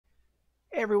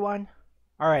Hey everyone.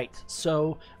 Alright,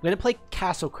 so I'm going to play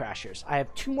Castle Crashers. I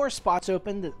have 2 more spots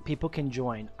open that people can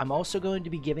join. I'm also going to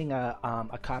be giving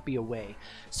a copy away.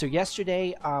 So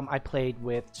yesterday I played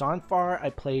with Zonfar, I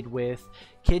played with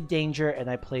Kid Danger, and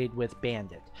I played with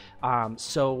Bandit.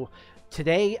 So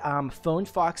today, Phone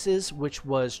Foxes, which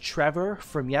was Trevor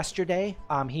from yesterday,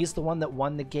 he's the one that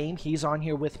won the game. He's on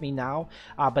here with me now,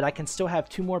 but I can still have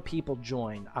 2 more people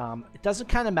join. It doesn't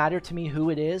kind of matter to me who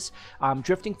it is.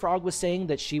 Drifting Frog was saying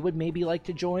that she would maybe like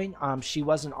to join. She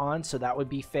wasn't on, so that would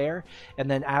be fair.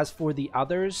 And then as for the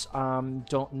others,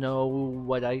 don't know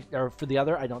what I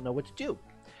don't know what to do.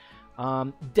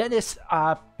 Dennis,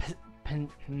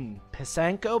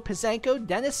 Pisanko,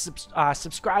 Dennis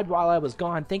subscribed while I was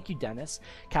gone. Thank you, Dennis.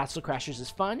 Castle Crashers is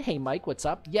fun. Hey, Mike, what's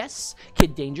up? Yes.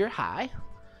 Kid Danger, hi.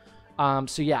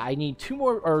 So yeah, I need 2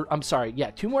 more, or I'm sorry,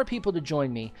 yeah, 2 more people to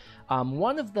join me.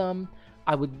 One of them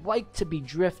I would like to be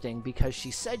Drifting because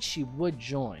she said she would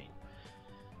join.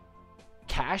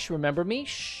 Cash, remember me?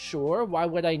 Sure. Why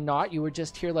would I not? You were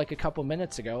just here like a couple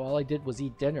minutes ago. All I did was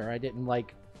eat dinner. I didn't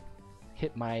like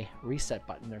hit my reset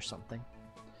button or something.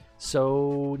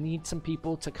 So need some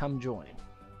people to come join.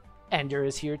 Ender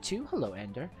is here too. Hello,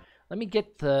 Ender. Let me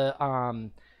get the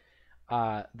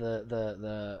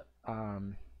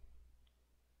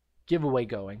giveaway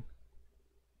going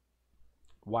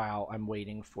while I'm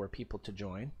waiting for people to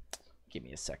join. Give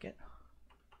me a second.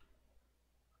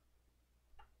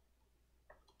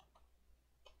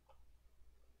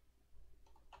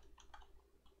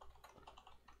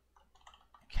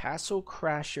 Castle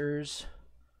Crashers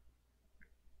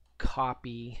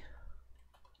copy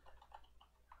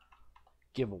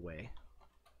giveaway.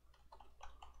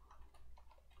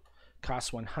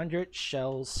 Costs 100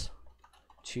 shells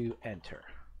to enter.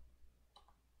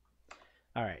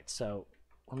 All right, so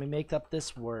let me make up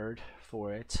this word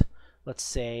for it. Let's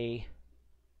say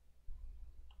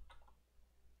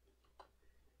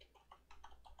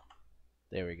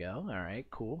there we go. All right,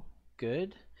 cool.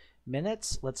 Good.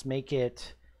 Minutes, let's make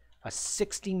it a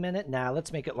 60-minute. Nah,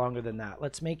 let's make it longer than that.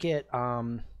 Let's make it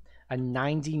a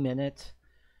 90-minute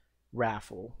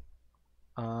raffle.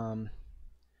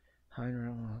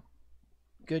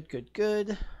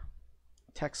 Good.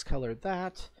 Text color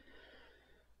that.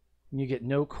 You get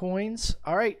no coins.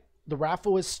 All right, the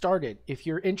raffle is started. If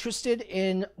you're interested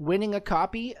in winning a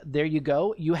copy, there you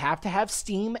go. You have to have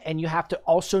Steam, and you have to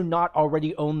also not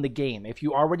already own the game. If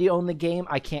you already own the game,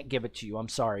 I can't give it to you. I'm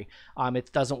sorry.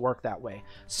 It doesn't work that way.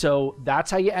 So that's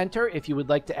how you enter. If you would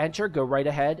like to enter, go right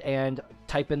ahead and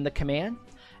type in the command,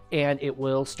 and it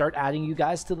will start adding you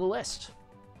guys to the list.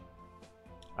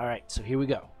 All right, so here we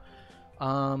go.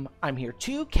 I'm here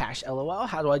too. Cash LOL.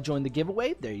 How do I join the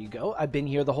giveaway? There you go. I've been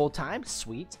here the whole time.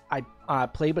 Sweet. I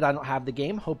play, but I don't have the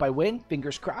game. Hope I win.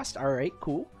 Fingers crossed. All right,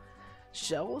 cool.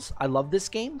 Shells. I love this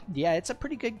game. Yeah, it's a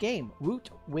pretty good game.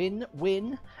 Woot.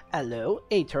 Win. Hello.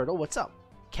 Hey, Turtle. What's up?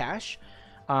 Cash.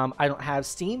 I don't have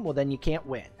Steam. Well, then you can't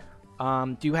win.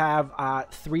 Do you have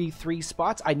 3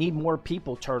 spots? I need more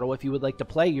people, Turtle. If you would like to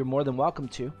play, you're more than welcome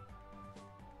to.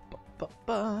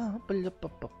 Uptime.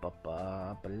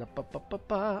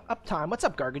 What's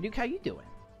up, Gargaduke? How you doing?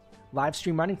 Live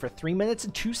stream running for 3 minutes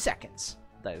and 2 seconds.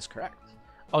 That is correct.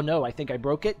 Oh no, I think I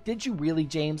broke it. Did you really,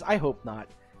 James? I hope not.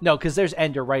 No, because there's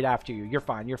Ender right after you. You're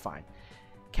fine. You're fine.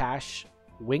 Cash.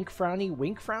 Wink frowny.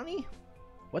 Wink frowny?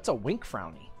 What's a wink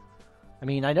frowny? I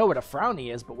mean, I know what a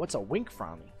frowny is, but what's a wink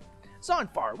frowny?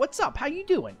 Zonfar, what's up? How you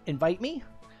doing? Invite me?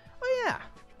 Oh yeah.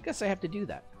 Guess I have to do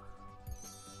that.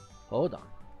 Hold on.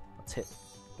 Let's hit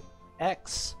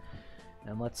X,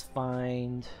 and let's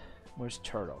find, where's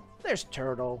Turtle? There's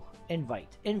Turtle.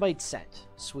 Invite. Invite sent.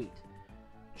 Sweet.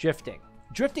 Drifting.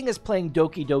 Drifting is playing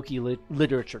Doki Doki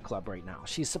Literature Club right now.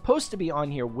 She's supposed to be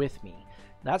on here with me.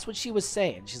 That's what she was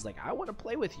saying. She's like, I want to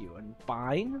play with you. And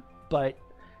fine, but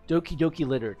Doki Doki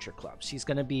Literature Club. She's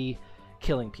going to be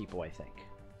killing people, I think.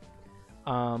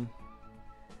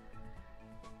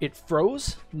 It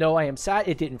froze? No, I am sad.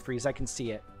 It didn't freeze. I can see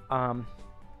it.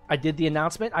 I did the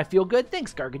announcement. I feel good.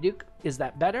 Thanks, Gargaduke. Is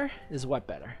that better? Is what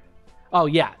better? Oh,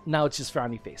 yeah. Now it's just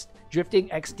frowny faced. Drifting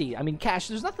XD. I mean, Cash,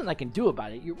 there's nothing I can do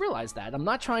about it. You realize that. I'm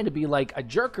not trying to be like a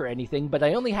jerk or anything, but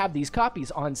I only have these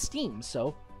copies on Steam,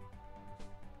 so.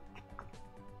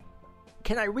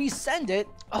 Can I resend it?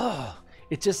 Oh,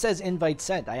 it just says invite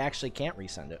sent. I actually can't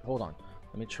resend it. Hold on.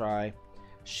 Let me try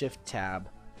Shift Tab.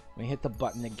 Let me hit the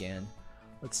button again.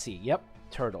 Let's see. Yep.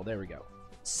 Turtle. There we go.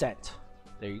 Sent.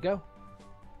 There you go.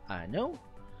 I know.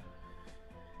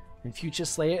 And Future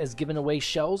Slayer is giving away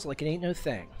shells like it ain't no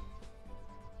thing.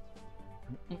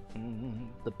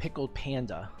 The Pickled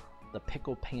Panda. The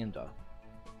Pickled Panda.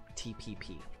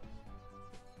 TPP.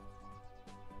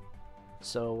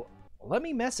 So let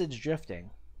me message Drifting.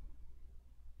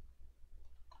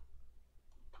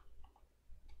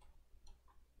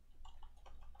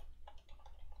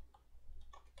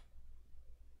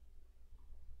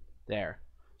 There.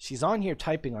 She's on here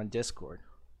typing on Discord.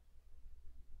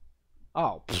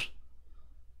 Oh, pfft.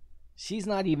 She's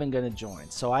not even going to join.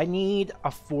 So I need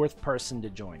a fourth person to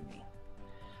join me.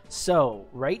 So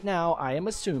right now I am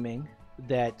assuming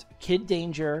that Kid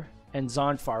Danger and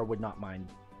Zonfar would not mind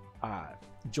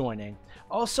joining.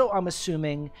 Also, I'm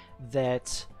assuming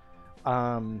that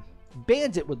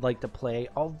Bandit would like to play,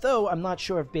 although I'm not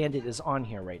sure if Bandit is on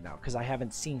here right now because I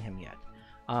haven't seen him yet.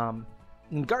 And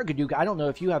Gargaduke, I don't know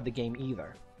if you have the game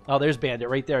either. Oh, there's Bandit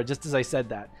right there, just as I said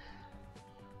that.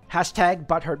 Hashtag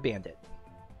Butthurt Bandit.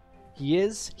 He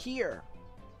is here.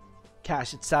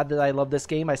 Cash, it's sad that I love this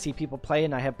game. I see people play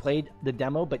and I have played the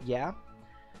demo, but yeah.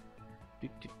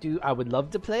 I would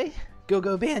love to play.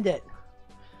 Go Bandit.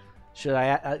 Should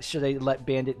I let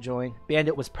Bandit join?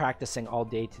 Bandit was practicing all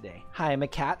day today. Hi, I'm a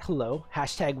cat. Hello.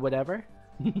 Hashtag whatever.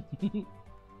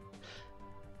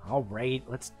 All right,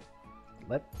 let's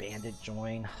let Bandit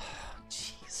join.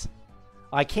 Jeez.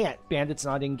 I can't. Bandit's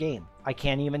not in game. I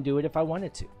can't even do it if I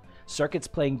wanted to. Circuit's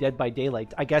playing Dead by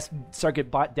Daylight. I guess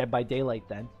Circuit bought Dead by Daylight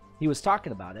then. He was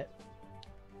talking about it.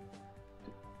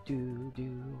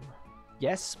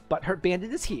 Yes, Butthurt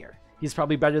Bandit is here. He's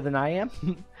probably better than I am.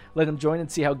 Let him join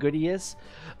and see how good he is.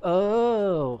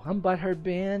 Oh, I'm Butthurt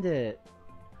Bandit.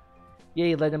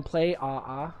 Yay, let him play.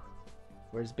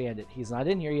 Where's Bandit? He's not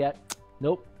in here yet.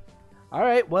 Nope. All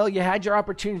right, well, you had your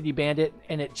opportunity, Bandit,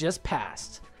 and it just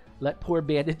passed. Let poor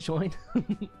Bandit join.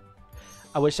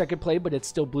 I wish I could play, but it's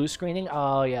still blue screening.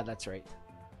 Oh, yeah, that's right.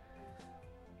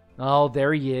 Oh,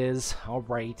 there he is. All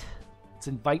right. Let's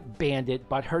invite Bandit,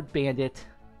 Butthurt Bandit.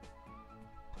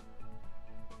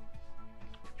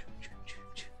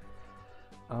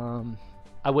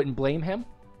 I wouldn't blame him.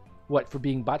 What, for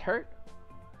being butthurt?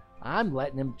 I'm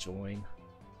letting him join.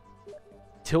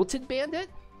 Tilted Bandit?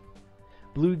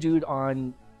 Blue dude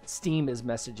on Steam is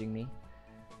messaging me.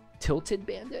 Tilted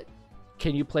Bandit?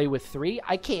 Can you play with 3?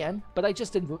 I can, but I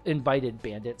just invited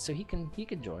Bandit, so he can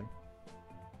join.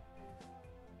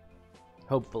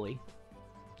 Hopefully.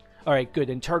 All right,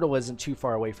 good. And Turtle isn't too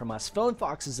far away from us. Phone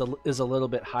Fox is a little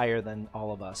bit higher than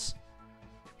all of us.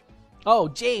 Oh,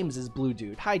 James is Blue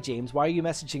Dude. Hi, James. Why are you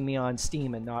messaging me on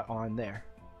Steam and not on there?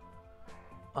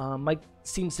 Mike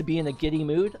seems to be in a giddy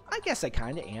mood. I guess I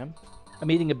kind of am. I'm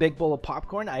eating a big bowl of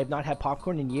popcorn. I have not had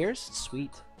popcorn in years.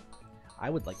 Sweet. I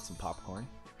would like some popcorn.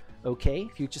 Okay,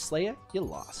 Future Slayer, you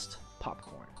lost.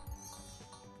 Popcorn.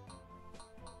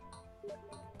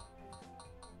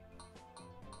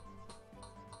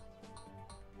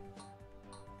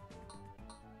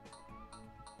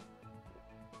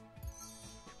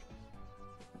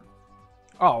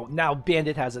 Oh, now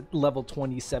Bandit has a level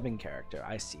 27 character.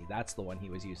 I see. That's the one he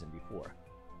was using before.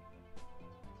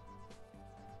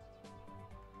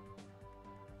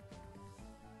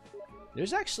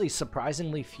 There's actually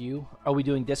surprisingly few. Are we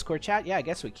doing Discord chat? Yeah, I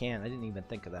guess we can. I didn't even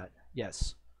think of that.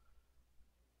 Yes.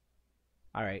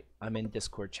 All right. I'm in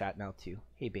Discord chat now, too.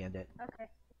 Hey, Bandit. Okay.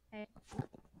 Hey.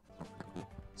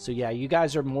 So, yeah, you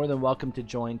guys are more than welcome to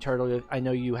join. Turtle, I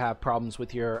know you have problems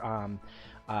with your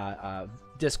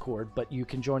Discord, but you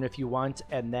can join if you want.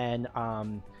 And then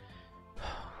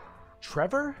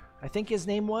Trevor, I think his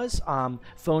name was.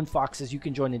 Phone Foxes, you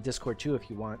can join in Discord, too, if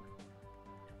you want.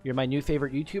 You're my new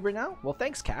favorite YouTuber now? Well,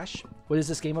 thanks, Cash. What is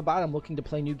this game about? I'm looking to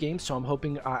play new games, so I'm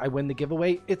hoping I win the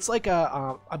giveaway. It's like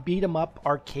a beat-em-up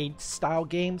arcade-style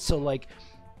game. So, like,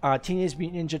 Teenage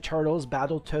Mutant Ninja Turtles,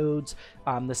 Battletoads,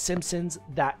 The Simpsons,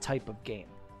 that type of game.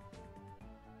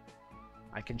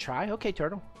 I can try? Okay,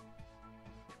 Turtle.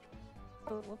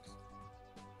 Oh, whoops.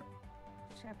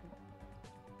 What's happened?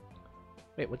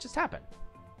 Wait, what just happened?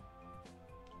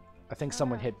 I think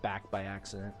someone hit back by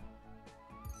accident.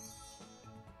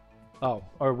 Oh,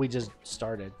 or we just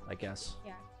started, I guess.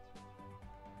 Yeah.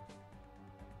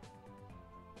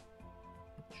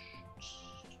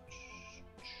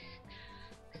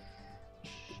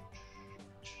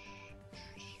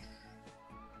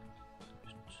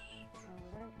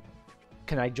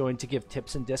 Can I join to give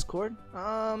tips in Discord?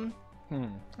 I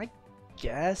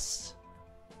guess.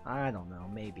 I don't know,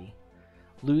 maybe.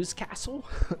 Lose Castle?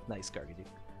 Nice, Gargaduke.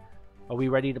 Are we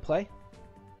ready to play?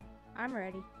 I'm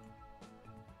ready.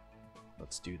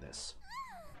 Let's do this.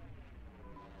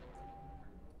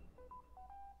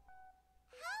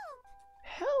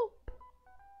 Help!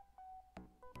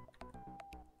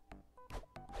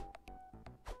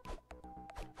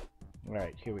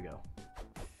 Alright, here we go.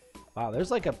 Wow,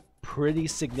 there's like a pretty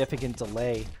significant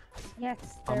delay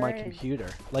Yes, on my there is. computer.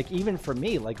 Like, even for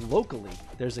me, like, locally,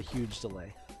 there's a huge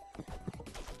delay.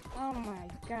 Oh my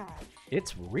gosh.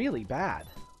 It's really bad.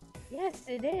 Yes,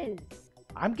 it is.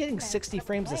 I'm getting Okay, 60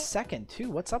 frames a wait. second, too.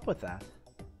 What's up with that?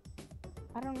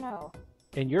 I don't know.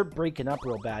 And you're breaking up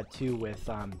real bad, too, with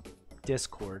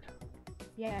Discord.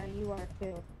 Yeah, you are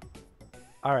too.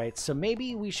 Alright, so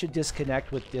maybe we should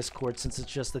disconnect with Discord since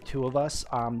it's just the two of us.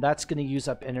 That's going to use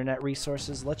up internet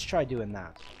resources. Let's try doing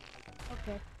that.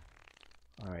 Okay.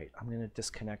 Alright, I'm going to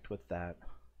disconnect with that.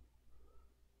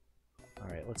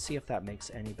 Alright, let's see if that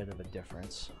makes any bit of a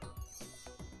difference.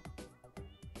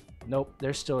 Nope,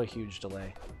 there's still a huge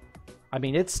delay. I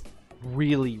mean, it's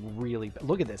really, really...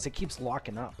 Look at this, it keeps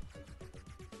locking up.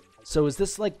 So is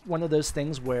this like one of those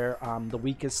things where the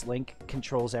weakest link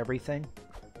controls everything?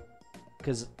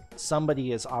 Because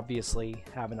somebody is obviously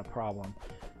having a problem.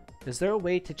 Is there a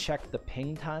way to check the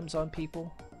ping times on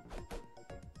people?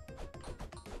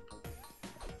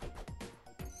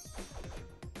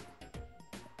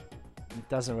 It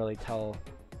doesn't really tell.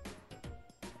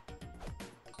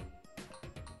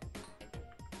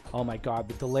 Oh my god,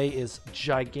 the delay is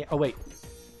gigantic. Oh wait.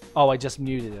 Oh, I just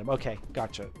muted him. Okay,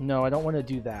 gotcha. No, I don't want to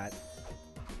do that.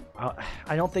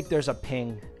 I don't think there's a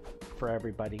ping for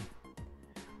everybody.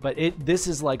 But this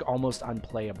is like almost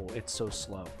unplayable. It's so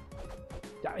slow.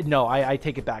 No, I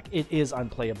take it back. It is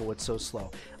unplayable. It's so slow.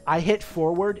 I hit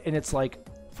forward and it's like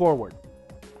forward.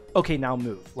 Okay, now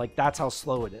move. Like that's how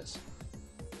slow it is.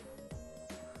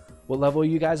 What level are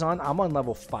you guys on? I'm on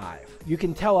level 5. You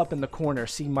can tell up in the corner.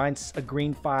 See, mine's a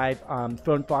green 5.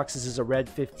 Phone Fox's is a red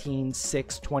 15,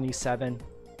 6, 27.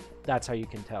 That's how you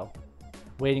can tell.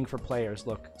 Waiting for players.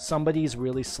 Look, somebody's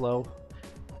really slow.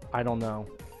 I don't know.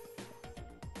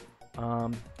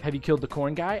 Have you killed the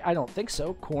corn guy? I don't think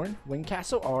so. Corn?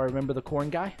 Windcastle? Oh, I remember the corn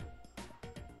guy.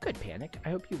 Good, Panic. I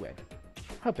hope you win.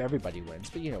 I hope everybody wins,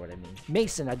 but you know what I mean.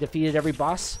 Mason, I defeated every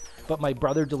boss, but my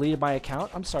brother deleted my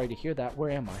account. I'm sorry to hear that.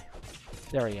 Where am I?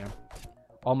 There I am.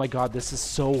 Oh my god, this is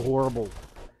so horrible.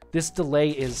 This delay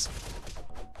is...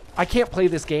 I can't play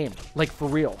this game. Like, for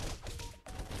real.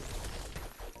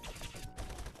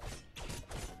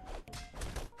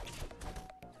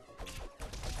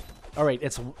 All right,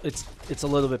 it's a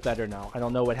little bit better now. I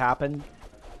don't know what happened.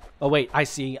 Oh wait, I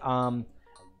see.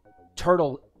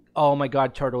 Turtle. Oh my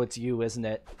god, Turtle, it's you, isn't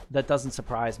it? That doesn't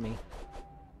surprise me.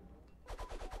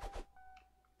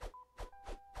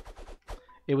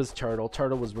 It was Turtle.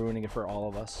 Turtle was ruining it for all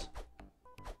of us.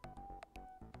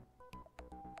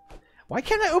 Why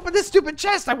can't I open this stupid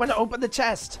chest? I want to open the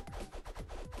chest.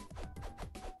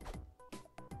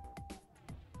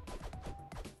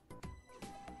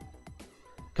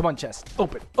 Come on, chest.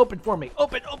 Open. Open for me.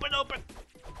 Open, open, open.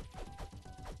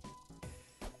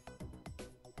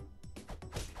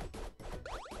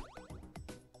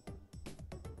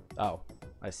 Oh,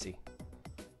 I see.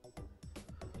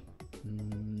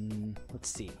 Let's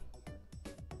see.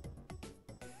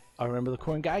 I remember the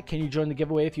corn guy. Can you join the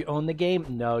giveaway if you own the game?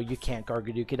 No, you can't,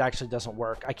 Gargaduke. It actually doesn't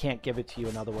work. I can't give it to you,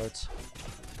 in other words.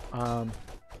 I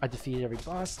defeated every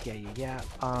boss. Yeah.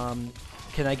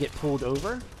 Can I get pulled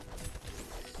over?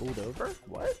 Pulled over?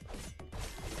 What?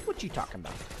 What you talking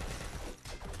about?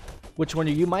 Which one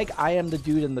are you, Mike? I am the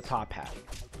dude in the top hat.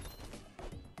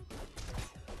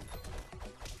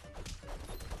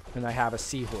 And I have a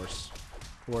seahorse.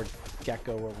 Or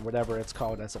gecko, or whatever it's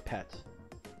called as a pet.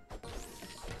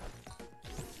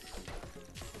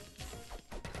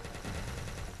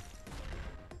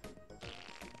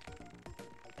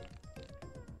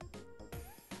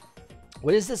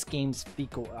 What is this game's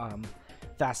fecal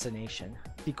fascination?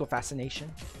 Fecal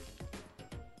fascination?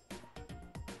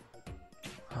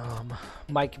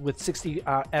 Mike, with 60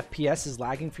 FPS is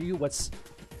lagging for you.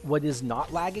 What is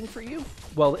not lagging for you?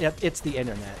 Well, it's the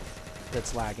internet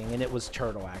that's lagging, and it was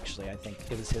Turtle, actually. I think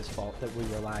it was his fault that we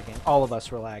were lagging. All of us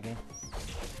were lagging.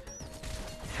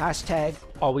 Hashtag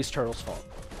always Turtle's fault.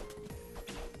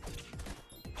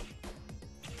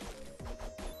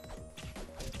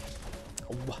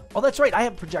 Oh, that's right. I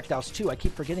have projectiles, too. I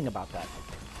keep forgetting about that.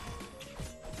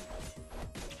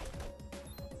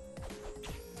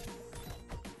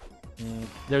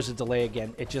 There's a delay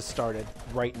again. It just started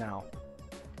right now.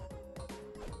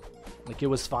 Like, it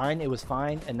was fine,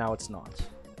 and now it's not.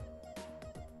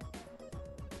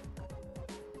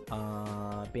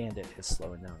 Bandit is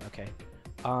slowing down. Okay.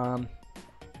 I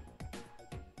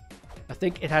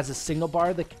think it has a signal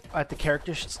bar at the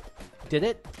characters. Did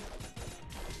it?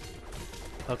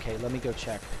 Okay, let me go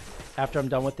check. After I'm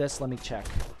done with this, let me check.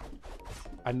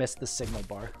 I missed the signal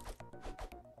bar.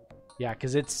 Yeah,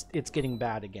 because it's getting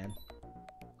bad again.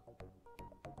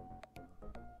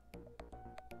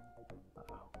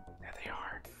 Uh-oh. There they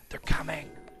are. They're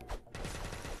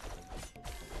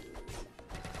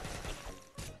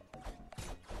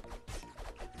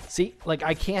See, like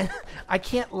I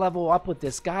can't level up with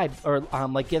this guy or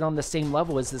like get on the same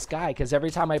level as this guy because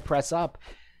every time I press up,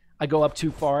 I go up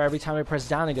too far. Every time I press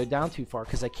down, I go down too far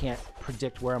because I can't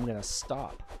predict where I'm gonna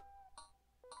stop.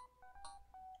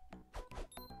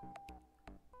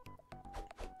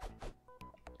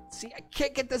 See, I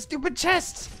can't get the stupid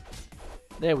chest.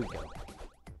 There we go.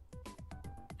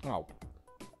 Oh.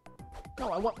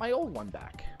 No, I want my old one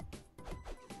back.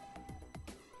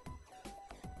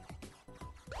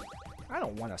 I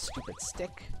don't want a stupid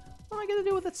stick. What am I gonna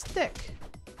do with a stick?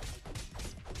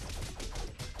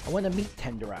 I want a meat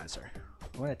tenderizer.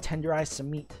 I want to tenderize some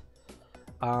meat.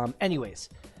 Anyways.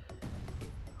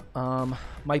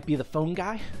 Might be the phone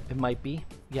guy. It might be.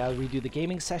 Yeah, we do the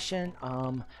gaming session.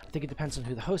 I think it depends on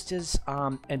who the host is.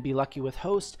 And be lucky with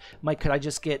host. Mike, could I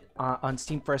just get on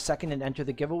Steam for a second and enter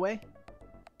the giveaway?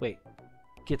 Wait.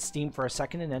 Get Steam for a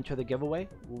second and enter the giveaway?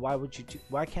 Why would you do?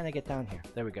 Why can't I get down here?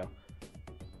 There we go.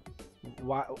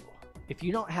 Why? If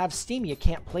you don't have Steam, you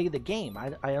can't play the game. I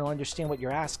don't understand what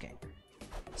you're asking.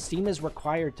 Steam is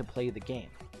required to play the game.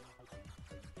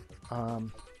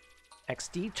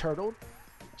 XD Turtle,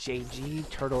 JG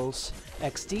Turtles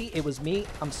XD. It was me.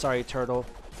 I'm sorry, Turtle.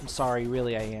 I'm sorry.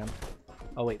 Really, I am.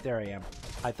 Oh wait, there I am.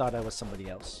 I thought I was somebody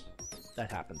else.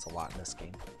 That happens a lot in this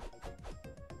game.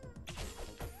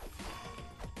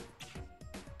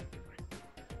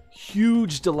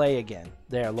 Huge delay again.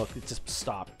 There, look, it just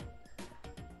stopped.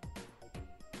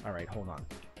 All right, hold on.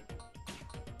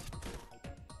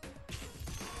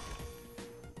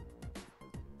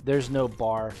 There's no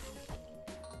bar.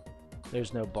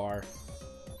 There's no bar.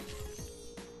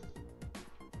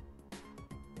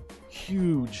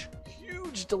 Huge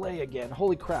delay again.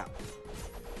 Holy crap.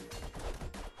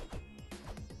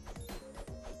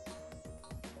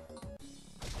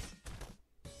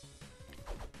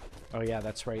 Oh yeah,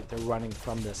 that's right. They're running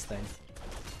from this thing.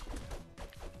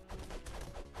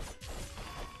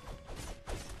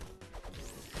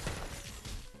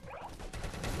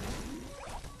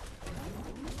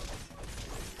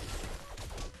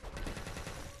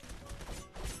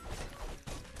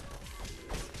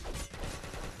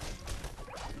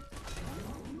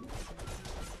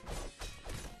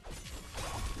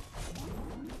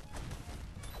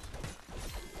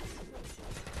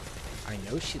 I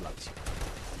know she loves you.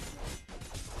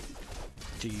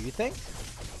 Do you think?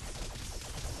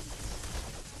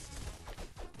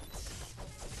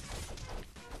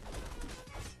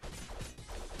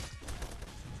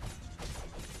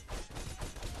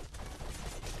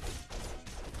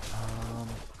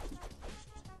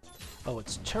 Oh,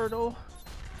 it's turtle,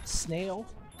 snail.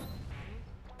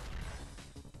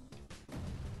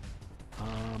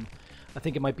 I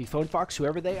think it might be Phone Fox,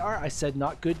 whoever they are. I said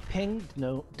not good ping.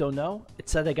 No, don't know. It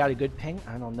said I got a good ping.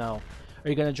 I don't know. Are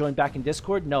you going to join back in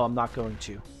Discord? No, I'm not going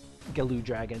to. Galoo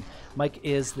Dragon. Mike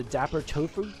is the Dapper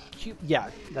Tofu cube. Yeah,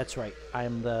 that's right. I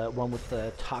am the one with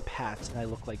the top hat, and I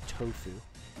look like tofu.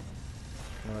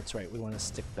 No, that's right. We want to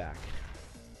stick back.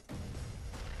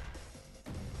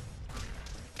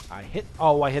 I hit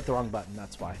the wrong button.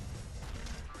 That's why.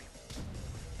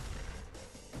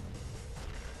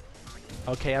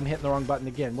 Okay, I'm hitting the wrong button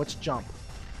again. What's jump?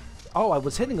 Oh, I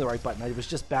was hitting the right button. It was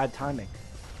just bad timing.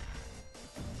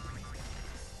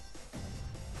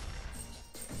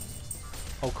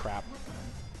 Oh, crap.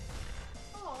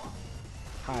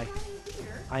 Hi.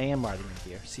 I am riding a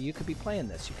deer. See, you could be playing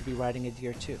this. You could be riding a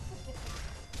deer, too.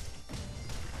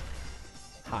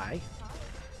 Hi.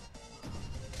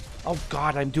 Oh,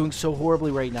 God, I'm doing so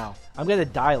horribly right now. I'm going to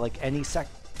die like any sec.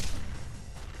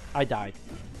 I died.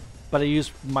 But I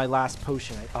used my last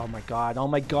potion. Oh my god. Oh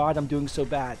my god, I'm doing so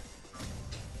bad.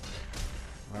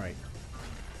 Alright.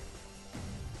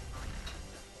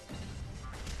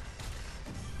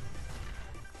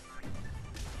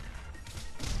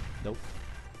 Nope.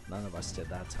 None of us did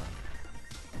that time.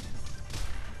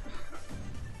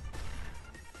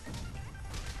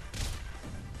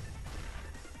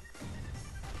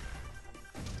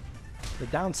 The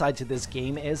downside to this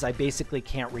game is I basically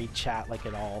can't read chat like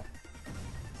at all.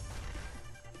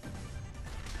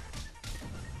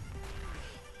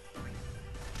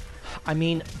 I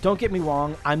mean, don't get me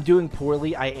wrong, I'm doing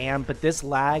poorly, I am, but this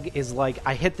lag is like,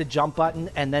 I hit the jump button,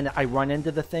 and then I run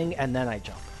into the thing, and then I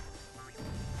jump.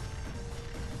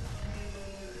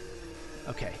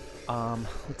 Okay,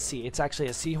 let's see, it's actually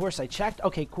a seahorse, I checked,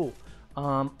 okay, cool.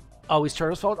 Always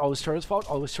Turtle's fault, always Turtle's fault,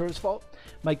 always Turtle's fault.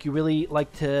 Mike, you really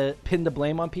like to pin the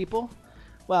blame on people?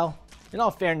 Well, in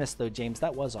all fairness though, James,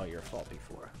 that was all your fault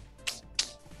before.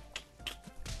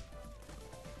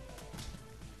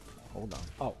 Hold on.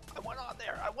 Oh, I went on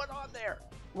there. I went on there.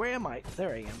 Where am I?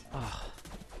 There I am. Oh.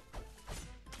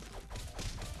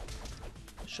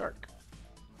 Shark.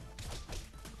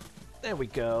 There we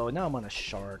go. Now I'm on a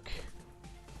shark.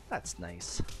 That's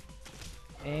nice.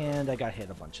 And I got hit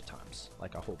a bunch of times.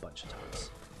 Like a whole bunch of times.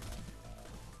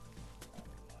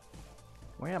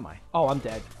 Where am I? Oh, I'm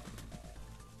dead.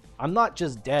 I'm not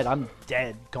just dead. I'm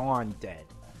dead. Gone dead.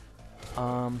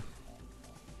 I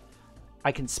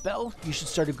can spell. You should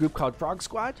start a group called Frog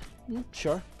Squad.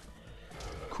 Sure.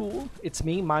 Cool. It's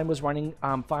me. Mine was running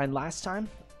fine last time.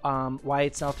 Why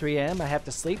it's now 3 a.m. I have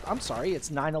to sleep. I'm sorry.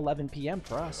 It's 9:11 p.m.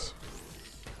 for us.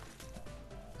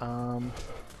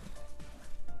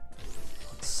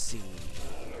 Let's see.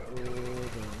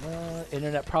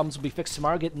 Internet problems will be fixed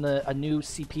tomorrow. Getting a new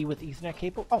CP with Ethernet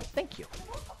cable. Oh, thank you.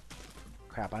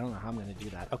 Crap, I don't know how I'm going to do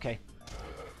that. Okay.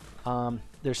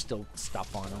 There's still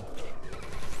stuff on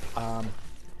them.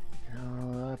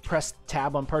 Press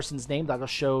tab on person's name. That'll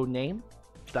show name.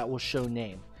 That will show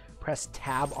name. Press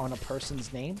tab on a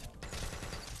person's name.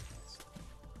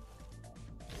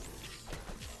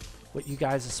 What, you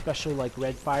guys is special like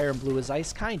red fire and blue as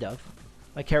ice? Kind of.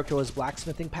 My character was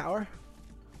blacksmithing power.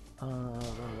 Rule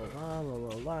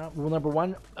number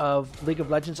 1 of League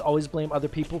of Legends, always blame other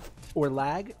people or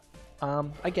lag.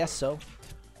 I guess so.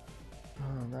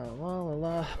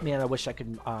 Man, I wish I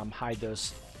could hide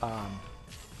those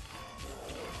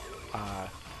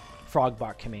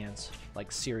Frogbot commands.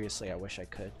 Like, seriously, I wish I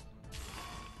could.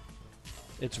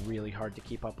 It's really hard to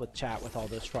keep up with chat with all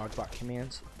those Frogbot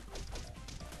commands.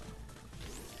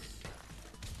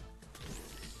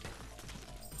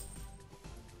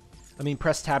 I mean,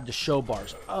 press tab to show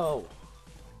bars. Oh.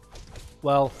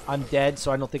 Well, I'm dead,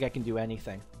 so I don't think I can do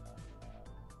anything.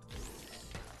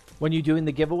 When you're doing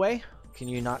the giveaway, can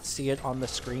you not see it on the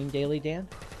screen, Daily Dan?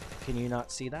 Can you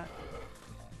not see that?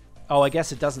 Oh, I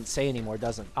guess it doesn't say anymore,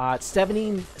 doesn't it?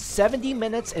 70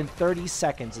 minutes and 30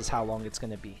 seconds is how long it's going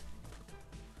to be.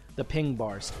 The ping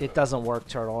bars. It doesn't work,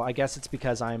 Turtle. I guess it's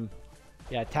because I'm...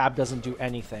 Yeah, tab doesn't do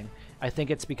anything. I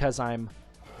think it's because I'm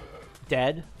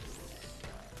dead.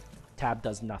 Tab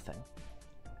does nothing.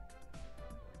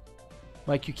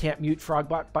 Mike, you can't mute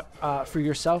Frogbot for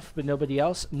yourself, but nobody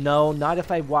else? No, not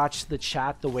if I watch the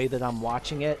chat the way that I'm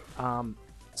watching it.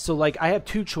 So, like, I have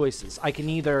two choices. I can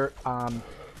either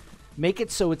make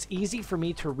it so it's easy for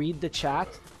me to read the chat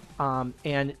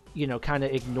and, you know, kind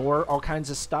of ignore all kinds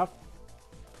of stuff.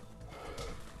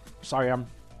 Sorry, I'm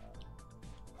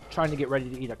trying to get ready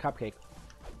to eat a cupcake.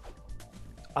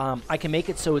 I can make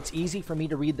it so it's easy for me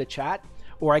to read the chat,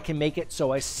 or I can make it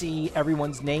so I see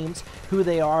everyone's names, who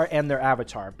they are, and their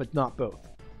avatar, but not both.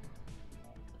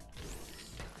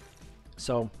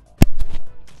 So,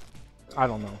 I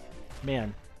don't know.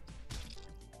 Man.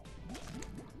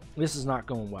 This is not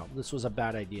going well. This was a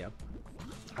bad idea.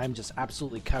 I'm just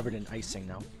absolutely covered in icing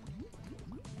now.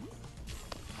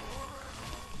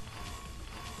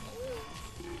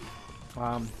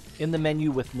 In the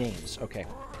menu with names. Okay.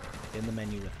 In the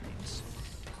menu with names.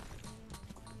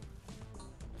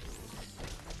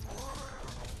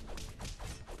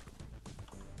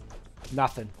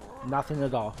 Nothing. Nothing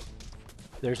at all.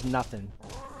 There's nothing.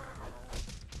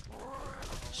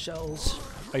 Shells.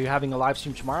 Are you having a live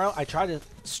stream tomorrow? I try to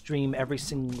stream every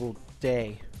single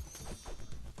day.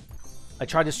 I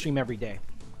try to stream every day.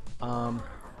 Okay,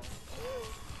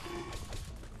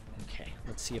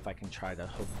 let's see if I can try to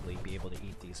hopefully be able to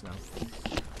eat these now.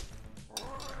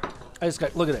 I just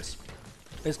got, look at this.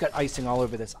 I just got icing all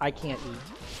over this. I can't eat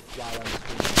while I'm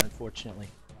streaming, unfortunately.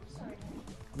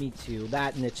 Me too.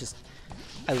 That, and it's just,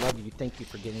 I love you. Thank you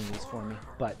for getting these for me.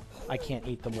 But I can't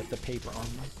eat them with the paper on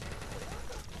them.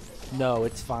 No,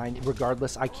 it's fine.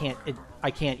 Regardless, I can't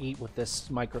eat with this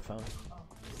microphone.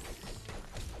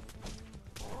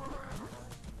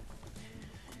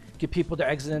 Get people to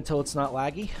exit until it's not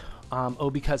laggy. Oh,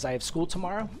 because I have school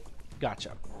tomorrow?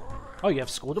 Gotcha. Oh, you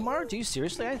have school tomorrow? Do you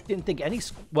seriously? I didn't think any...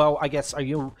 Well, I guess, are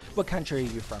you... What country are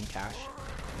you from, Cash?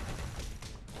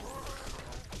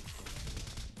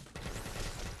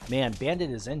 Man,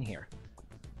 Bandit is in here.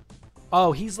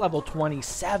 Oh, he's level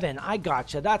 27. I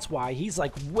gotcha. That's why. He's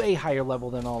like way higher level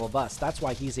than all of us. That's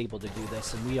why he's able to do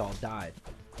this, and we all died.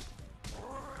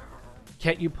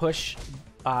 Can't you push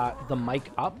the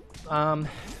mic up?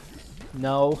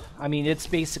 No. I mean, it's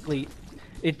basically...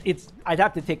 I'd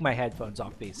have to take my headphones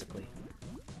off, basically.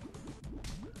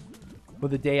 For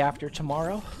the day after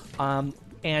tomorrow.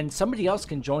 And somebody else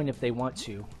can join if they want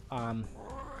to.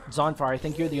 Zonfar, I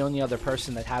think you're the only other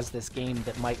person that has this game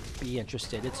that might be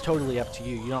interested. It's totally up to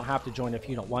you. You don't have to join if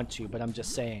you don't want to, but I'm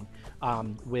just saying,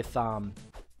 with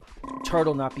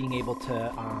Turtle not being able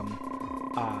to,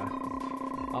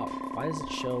 oh, why does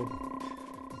it show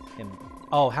him?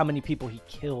 Oh, how many people he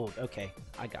killed. Okay,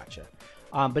 I gotcha.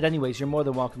 But anyways, you're more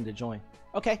than welcome to join.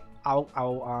 Okay,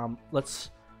 let's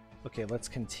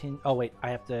continue. Oh wait, I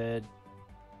have to.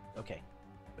 Okay,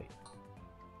 wait.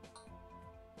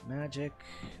 Magic,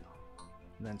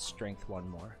 and then strength one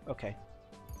more. Okay,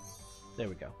 there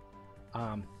we go.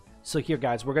 So here,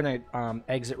 guys, we're gonna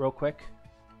exit real quick.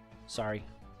 Sorry.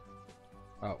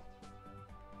 Oh.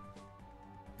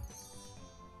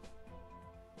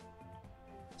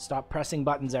 Stop pressing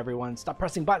buttons, everyone. Stop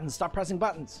pressing buttons. Stop pressing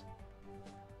buttons.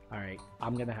 All right,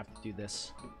 I'm gonna have to do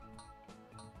this.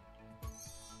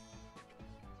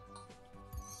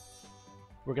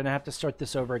 We're gonna have to start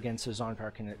this over again so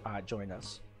Zonfar can join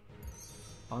us.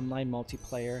 Online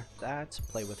multiplayer, that,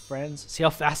 play with friends. See how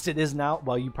fast it is now?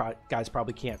 Well, you guys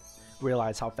probably can't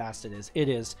realize how fast it is. It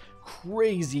is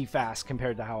crazy fast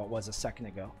compared to how it was a second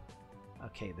ago.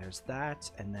 Okay, there's that,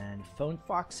 and then phone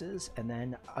foxes, and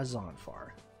then a Zonfar.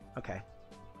 Okay.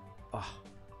 Oh,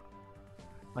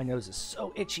 my nose is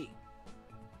so itchy.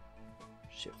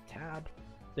 Shift tab.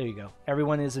 There you go.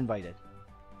 Everyone is invited.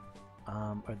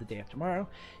 Or the day after tomorrow.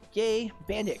 Yay,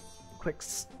 Bandit.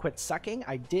 Quit sucking.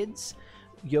 I did.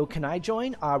 Yo, can I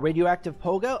join? Radioactive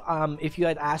Pogo. If you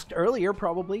had asked earlier,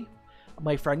 probably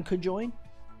my friend could join.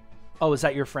 Oh, is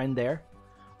that your friend there?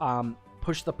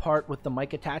 Push the part with the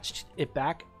mic attached it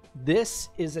back. This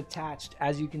is attached,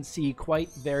 as you can see, quite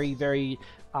very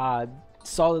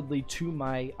solidly to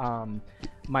my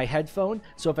my headphone.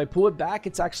 So if I pull it back,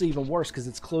 it's actually even worse because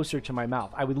it's closer to my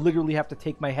mouth. I would literally have to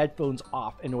take my headphones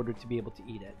off in order to be able to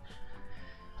eat it.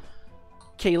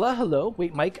 Kayla, hello.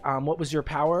 Wait, Mike, what was your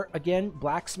power again?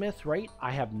 Blacksmith, right?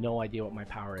 I have no idea what my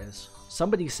power is.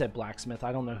 Somebody said blacksmith.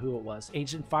 I don't know who it was.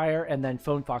 Agent Fire, and then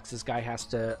Phone Fox's guy has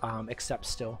to accept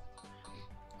still.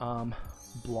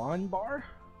 Blonde bar?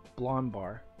 Blonde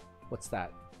bar. What's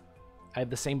that? I have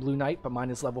the same Blue Knight, but mine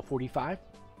is level 45.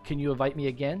 Can you invite me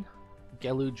again?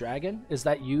 Gelu Dragon? Is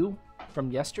that you from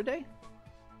yesterday?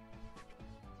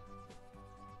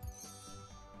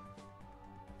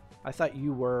 I thought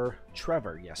you were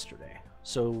Trevor yesterday.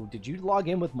 So did you log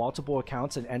in with multiple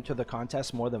accounts and enter the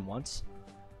contest more than once?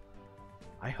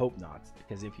 I hope not,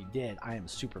 because if you did, I am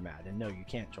super mad, and no, you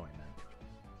can't join then.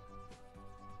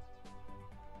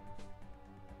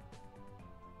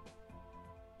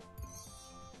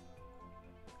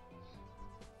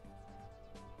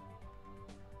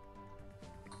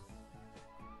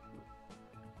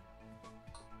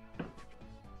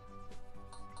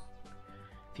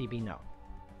 Phoebe, no.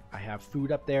 I have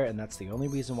food up there, and that's the only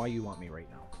reason why you want me right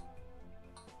now.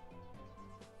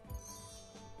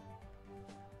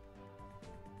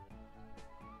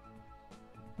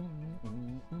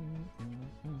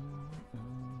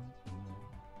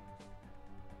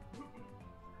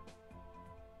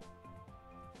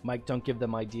 Mike, don't give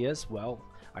them ideas. Well,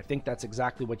 I think that's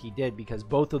exactly what he did, because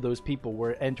both of those people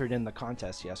were entered in the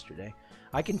contest yesterday.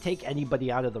 I can take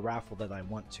anybody out of the raffle that I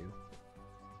want to.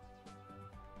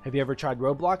 Have you ever tried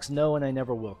Roblox? No, and I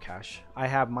never will, Cash. I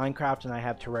have Minecraft and I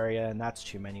have Terraria, and that's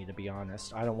too many, to be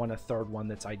honest. I don't want a third one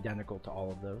that's identical to all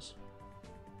of those.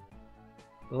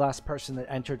 The last person that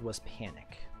entered was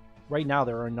Panic. Right now,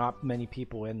 there are not many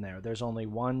people in there. There's only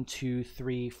 1, 2,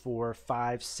 3, 4,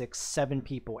 5, 6, 7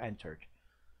 people entered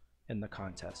in the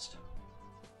contest.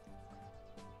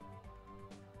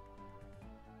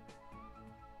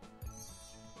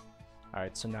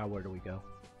 Alright, so now where do we go?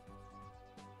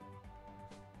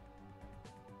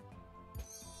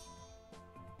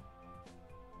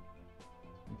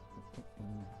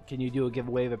 Can you do a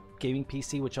giveaway of a gaming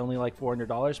PC which only like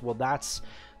 $400? Well, that's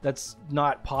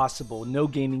not possible. No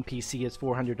gaming PC is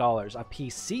 $400. A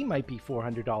PC might be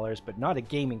 $400, but not a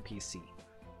gaming PC.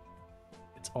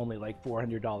 It's only like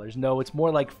 $400. No, it's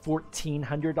more like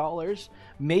 $1,400.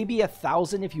 Maybe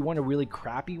 $1,000 if you want a really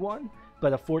crappy one,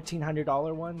 but a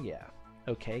 $1,400 one, yeah.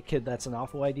 Okay, kid, that's an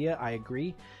awful idea. I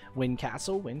agree. Win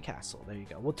Castle, win Castle. There you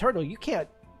go. Well, Turtle, you can't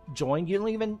join. You don't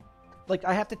even... Like,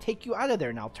 I have to take you out of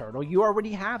there now, Turtle. You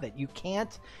already have it. You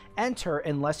can't enter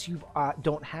unless you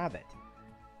don't have it.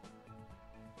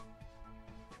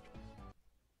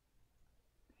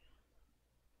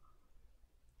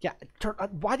 Yeah,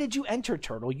 why did you enter,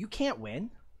 Turtle? You can't win.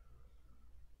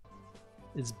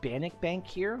 Is Panic Bank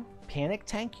here? Panic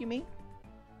Tank, you mean?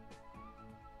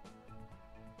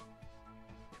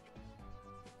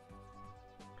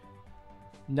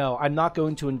 No, I'm not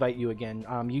going to invite you again.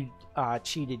 You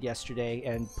cheated yesterday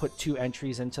and put 2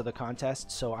 entries into the contest,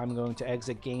 so I'm going to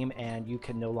exit game and you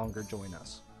can no longer join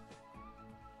us.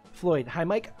 Floyd, hi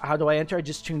Mike, how do I enter? I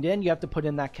just tuned in. You have to put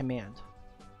in that command.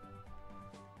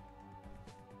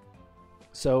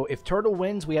 So if Turtle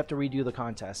wins, we have to redo the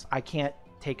contest. I can't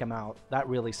take him out. That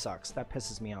really sucks. That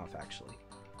pisses me off, actually.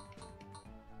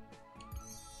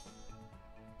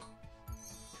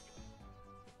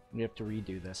 We have to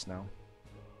redo this now.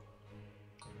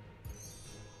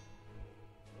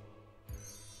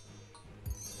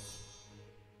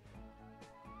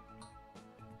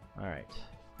 All right.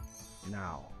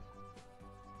 Now,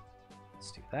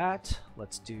 let's do that.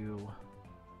 Let's do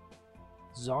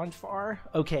Zonfar.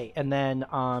 Okay, and then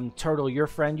Turtle, your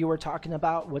friend you were talking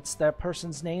about, what's that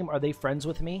person's name? Are they friends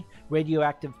with me?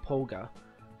 Radioactive Polga.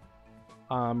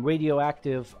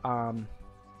 Radioactive,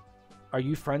 are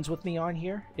you friends with me on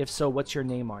here? If so, what's your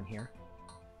name on here?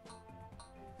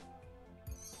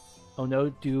 Oh no,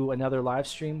 do another live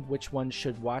stream. Which one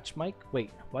should watch, Mike?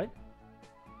 Wait, what?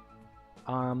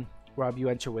 Rob, you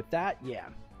enter with that? Yeah.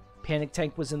 Panic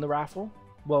Tank was in the raffle?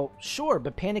 Well, sure,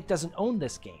 but Panic doesn't own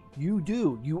this game. You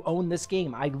do. You own this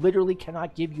game. I literally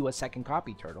cannot give you a second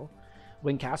copy, Turtle.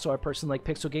 Win Castle, I personally like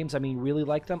pixel games. I mean, really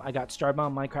like them. I got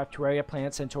Starbound, Minecraft, Terraria,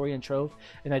 Planet, Centauri, and Trove,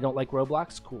 and I don't like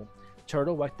Roblox. Cool.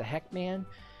 Turtle, what the heck, man?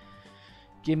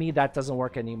 Gimme, that doesn't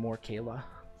work anymore, Kayla.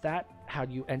 That, how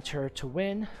do you enter to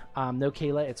win? No,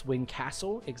 Kayla, it's Win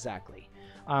Castle. Exactly.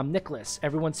 Nicholas,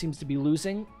 everyone seems to be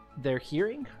losing their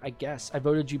hearing, I guess. I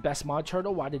voted you best mod,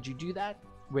 Turtle. Why did you do that?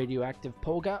 Radioactive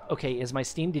Polga. Okay, is my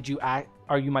Steam, did you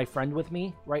are you my friend with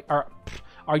me? Right?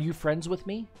 Are you friends with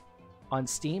me on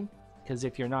Steam? Because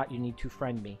if you're not, you need to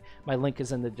friend me. My link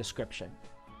is in the description.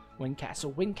 Win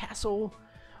Castle, Win Castle.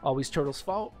 Always Turtle's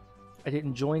fault. I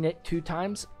didn't join it 2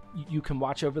 times. You can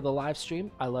watch over the live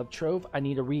stream. I love Trove. I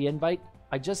need a re-invite.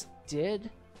 I just did.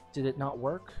 Did it not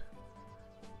work?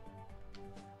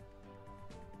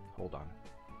 Hold on.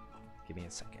 Give me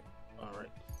a second. All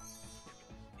right.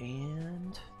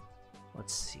 And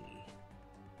let's see.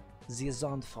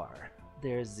 Zizonfar.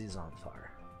 There's Zizonfar.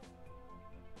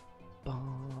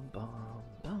 Bum, bum,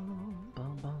 bum,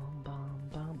 bum, bum, bum,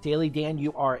 bum. Daily Dan,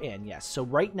 you are in. Yes. So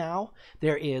right now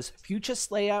there is Future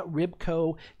Slaya,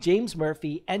 Ribco, James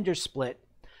Murphy, Ender Split,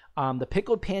 the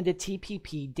Pickled Panda,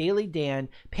 TPP, Daily Dan,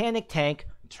 Panic Tank,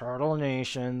 Turtle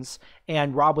Nations,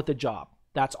 and Rob with a Job.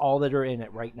 That's all that are in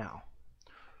it right now.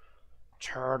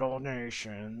 Turtle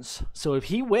Nations. So if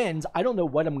he wins, I don't know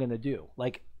what I'm gonna do.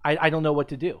 Like I don't know what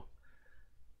to do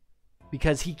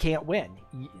because he can't win.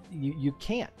 You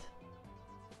can't.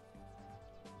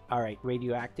 All right,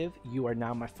 Radioactive, you are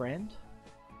now my friend.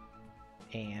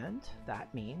 And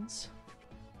that means,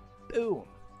 boom,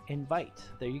 invite.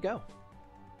 There you go.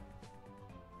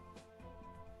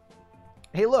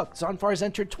 Hey, look, Zonfar's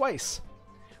entered twice.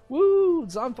 Woo,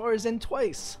 Zonfar is in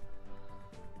twice.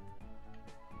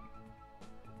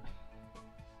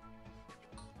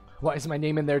 Why is my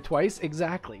name in there twice?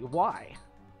 Exactly. Why?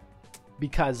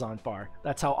 Because, Zonfar.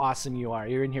 That's how awesome you are.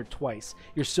 You're in here twice.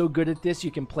 You're so good at this,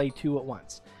 you can play 2 at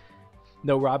once.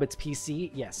 No, Rob, it's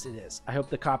PC? Yes, it is. I hope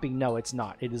the copy... No, it's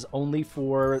not. It is only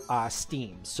for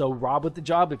Steam. So, Rob with the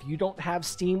Job, if you don't have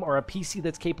Steam or a PC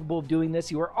that's capable of doing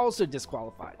this, you are also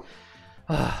disqualified.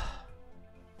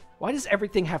 Why does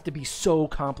everything have to be so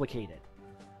complicated?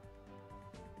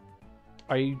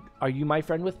 Are you my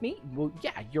friend with me? Well,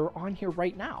 yeah, you're on here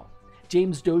right now.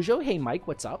 James Dojo, hey, Mike,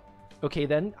 what's up? Okay,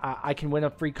 then, I can win a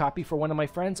free copy for one of my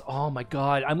friends. Oh, my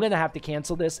God. I'm going to have to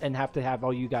cancel this and have to have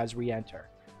all you guys re-enter.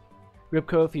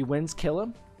 Ripco, if he wins, kill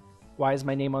him. Why is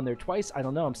my name on there twice? I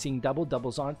don't know. I'm seeing double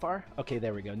Zonfar. Okay,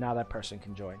 there we go. Now that person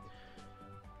can join.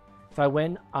 If I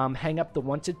win, hang up the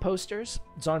wanted posters.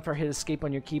 Zonfar, hit escape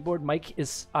on your keyboard. Mike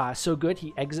is so good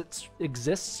he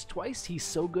exists twice. He's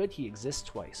so good he exists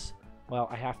twice. Well,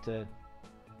 I have to...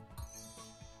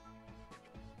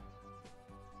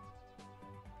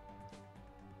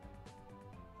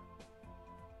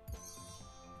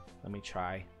 Let me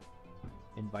try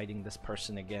inviting this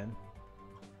person again.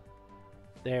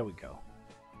 There we go.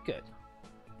 Good.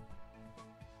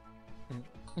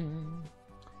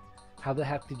 How the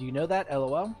heck did you know that?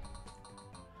 LOL.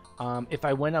 If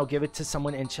I win, I'll give it to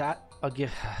someone in chat. I'll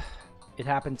give... It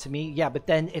happened to me. Yeah, but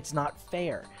then it's not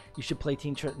fair. You should play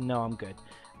Team Turtle. No, I'm good.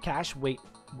 Cash, wait.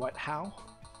 What? How?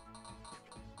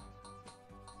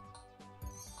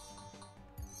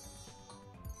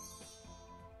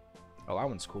 Oh, that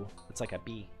one's cool. It's like a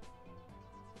bee.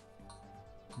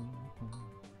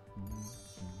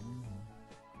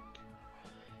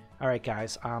 All right,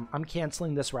 guys. I'm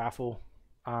canceling this raffle.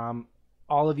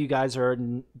 All of you guys are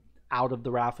out of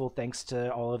the raffle thanks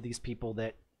to all of these people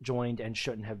that joined and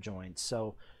shouldn't have joined.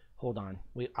 So hold on.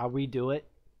 I'll redo it.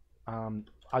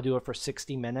 I'll do it for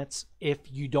 60 minutes. If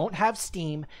you don't have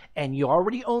Steam and you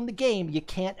already own the game, you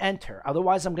can't enter.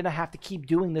 Otherwise, I'm going to have to keep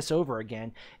doing this over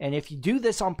again. And if you do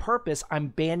this on purpose, I'm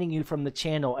banning you from the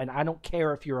channel. And I don't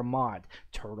care if you're a mod,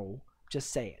 Turtle.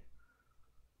 Just say it.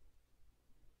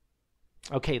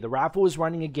 Okay, the raffle is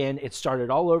running again. It started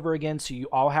all over again, so you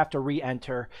all have to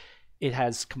re-enter. it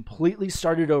has completely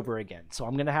started over again. So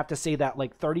I'm going to have to say that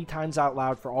like 30 times out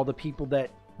loud for all the people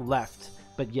that left.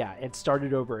 But yeah, it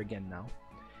started over again now.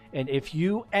 And if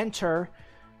you enter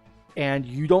and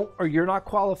you don't, or you're not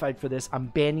qualified for this, I'm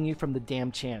banning you from the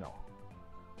damn channel.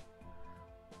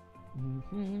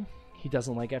 He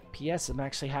doesn't like FPS. I'm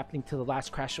actually happening to the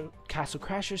last Castle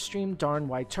Crasher stream. Darn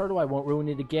white turtle. I won't ruin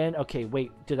it again. Okay,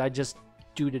 wait. Did I just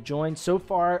do to join? So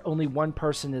far, only one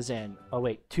person is in. Oh,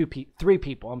 wait. Three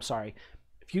people. I'm sorry.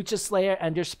 Future Slayer,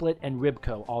 Ender Split, and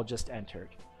Ribco all just entered.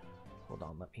 Hold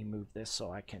on. Let me move this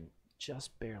so I can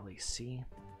just barely see.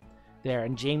 There.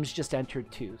 And James just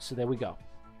entered too. So there we go.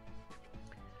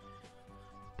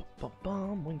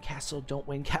 Win castle. Don't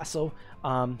win castle.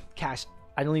 Cash.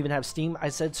 I don't even have Steam, I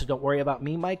said, so don't worry about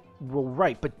me, Mike. Well,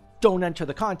 right, but don't enter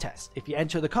the contest. If you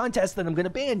enter the contest, then I'm going to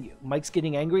ban you. Mike's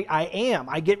getting angry. I am.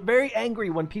 I get very angry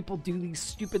when people do these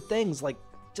stupid things. Like,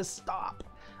 just stop.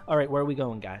 All right, where are we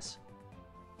going, guys?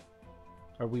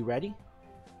 Are we ready?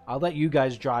 I'll let you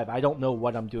guys drive. I don't know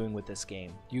what I'm doing with this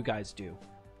game. You guys do.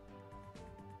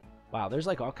 Wow, there's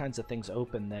like all kinds of things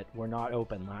open that were not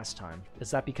open last time. Is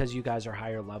that because you guys are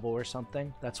higher level or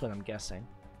something? That's what I'm guessing.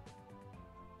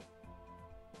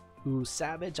 Ooh,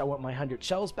 savage. I want my 100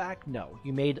 shells back. No.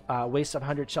 You made a waste of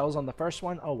 100 shells on the first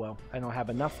one. Oh, well. I don't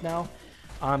have enough now.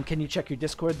 Can you check your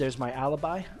Discord? There's my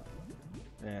alibi.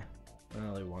 I don't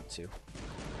really want to.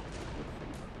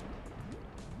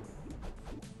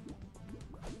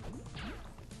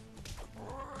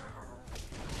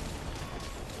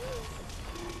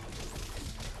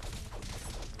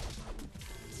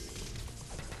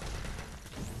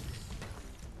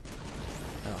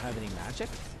 I don't have any magic?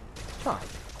 Huh.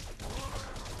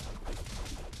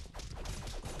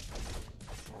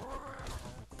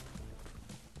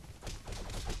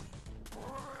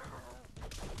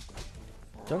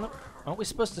 Aren't we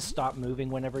supposed to stop moving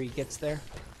whenever he gets there?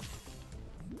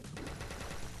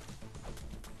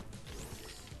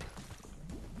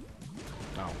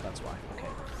 Oh, that's why. Okay.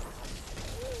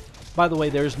 By the way,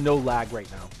 there's no lag right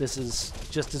now. This is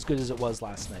just as good as it was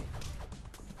last night.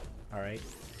 Alright.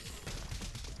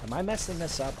 Am I messing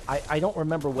this up? I don't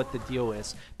remember what the deal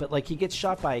is, but like he gets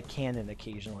shot by a cannon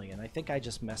occasionally, and I think I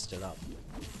just messed it up.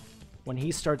 When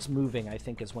he starts moving, I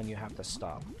think is when you have to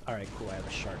stop. Alright, cool. I have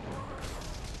a shark now.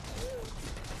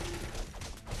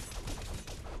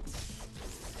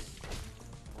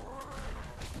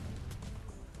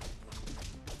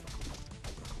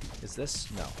 Is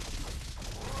this? No.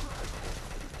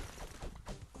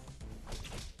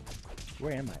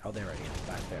 Where am I? Oh, there I am.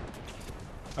 Back there.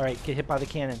 Alright, get hit by the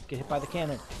cannon. Get hit by the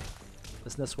cannon.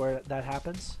 Isn't this where that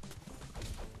happens?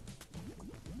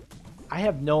 I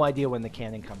have no idea when the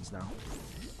cannon comes now.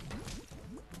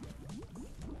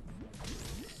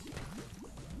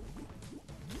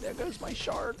 There goes my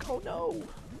shark. Oh no.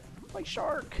 My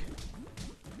shark.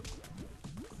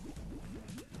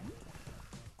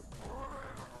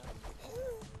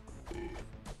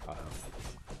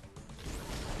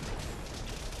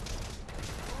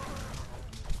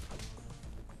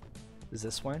 Is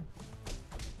this one?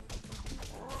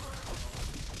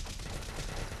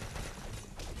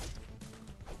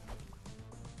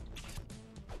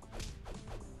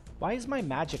 Why is my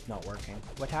magic not working?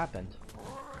 What happened?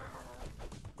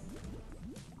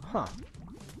 Huh.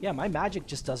 Yeah, my magic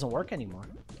just doesn't work anymore.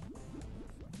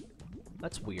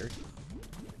 That's weird.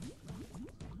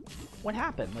 What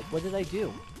happened? Like, what did I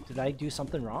do? Did I do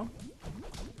something wrong?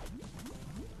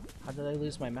 How did I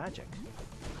lose my magic?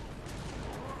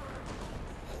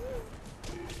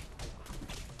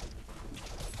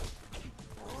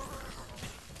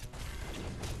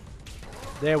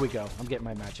 There we go. I'm getting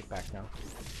my magic back now.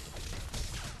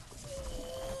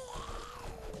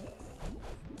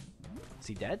 Is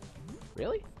he dead?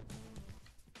 Really?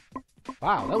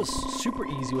 Wow, that was super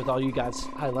easy with all you guys,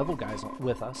 high-level guys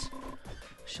with us.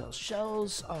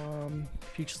 Shells,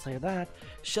 Future Slayer that.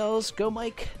 Shells, go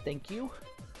Mike, thank you.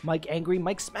 Mike Angry,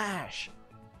 Mike Smash.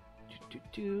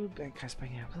 Bank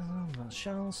Heist,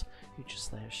 Shells, Future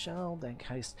Slayer Shell, Bank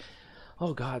Heist.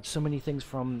 Oh god, so many things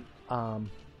from,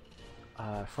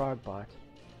 Frogbot.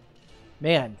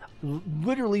 Man,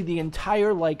 literally the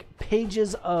entire, like,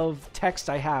 pages of text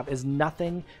I have is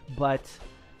nothing but,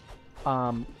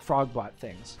 Frogbot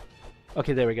things.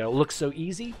 Okay, there we go. It looks so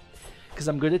easy. Because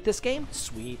I'm good at this game?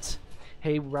 Sweet.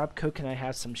 Hey, Robco, can I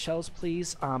have some shells,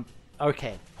 please?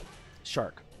 Okay.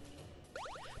 Shark.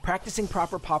 Practicing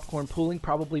proper popcorn, pulling,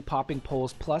 probably popping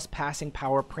poles, plus passing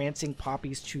power, prancing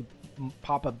poppies to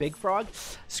pop a big frog.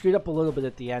 Screwed up a little bit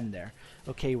at the end there.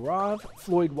 Okay, Rov,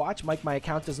 Floyd Watch. Mike, my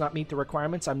account does not meet the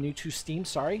requirements. I'm new to Steam.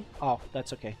 Sorry. Oh,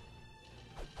 that's okay.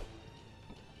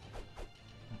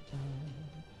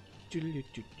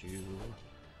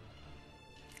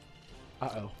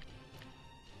 Uh-oh.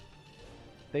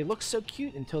 They looked so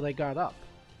cute until they got up.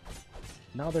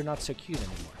 Now they're not so cute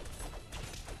anymore.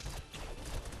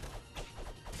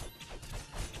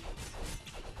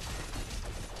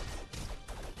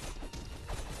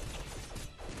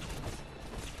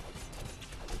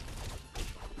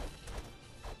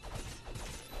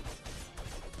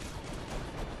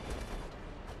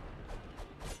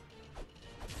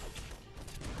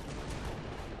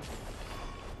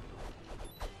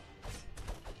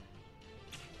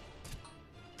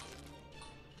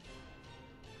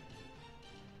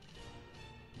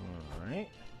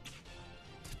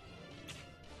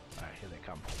 Alright, here they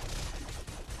come.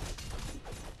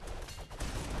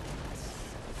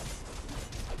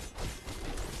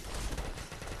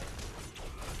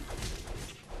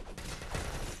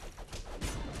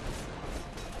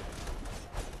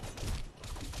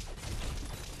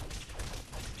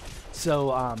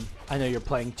 So, I know you're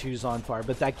playing Twos on Fire,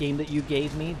 but that game that you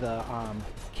gave me, the,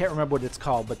 can't remember what it's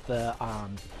called, but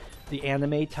the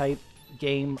anime type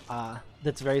game,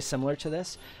 that's very similar to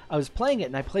this. I was playing it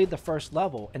and I played the first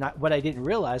level, and what I didn't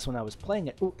realize when I was playing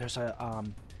it, ooh, there's a,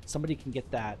 somebody can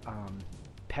get that,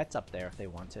 pets up there if they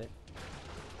want it.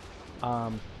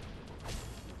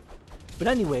 But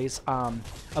anyways, I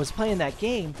was playing that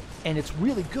game, and it's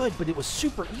really good, but it was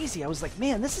super easy. I was like,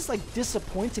 man, this is like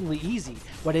disappointingly easy.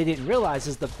 What I didn't realize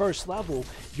is the first level,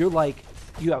 you're like,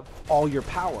 you have all your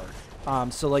power.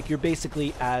 So like you're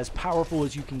basically as powerful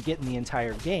as you can get in the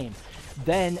entire game.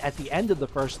 Then at the end of the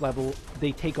first level,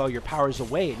 they take all your powers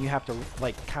away, and you have to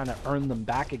like kind of earn them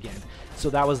back again. So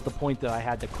that was the point that I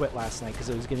had to quit last night because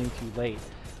it was getting too late.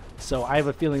 So I have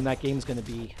a feeling that game's going to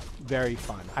be very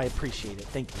fun. I appreciate it.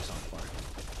 Thank you, Zonfar.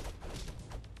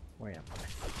 Where am I?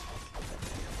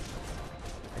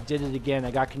 I did it again.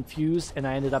 I got confused, and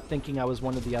I ended up thinking I was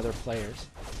one of the other players.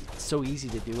 It's so easy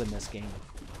to do in this game.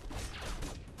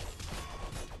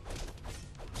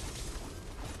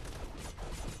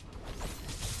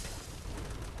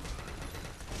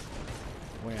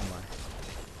 Where am I?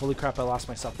 Holy crap, I lost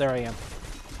myself. There I am.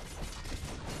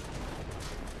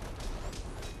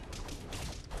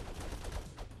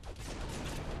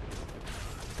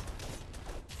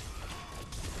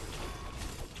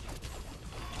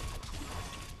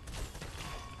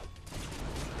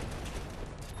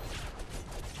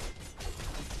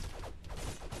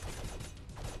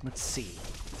 Let's see.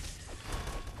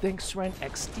 Thanks, Rent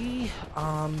XD.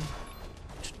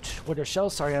 What are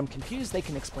shells? Sorry, I'm confused. They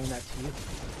can explain that to you.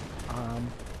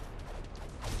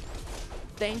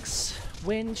 Thanks,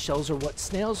 Win. Shells are what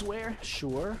snails wear.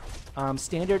 Sure.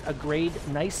 Standard, a grade,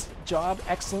 nice job,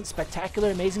 excellent, spectacular,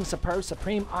 amazing, superb,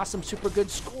 supreme, awesome, super good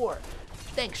score.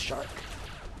 Thanks, Shark.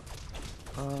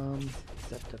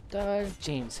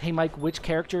 James. Hey, Mike, which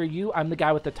character are you? I'm the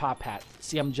guy with the top hat.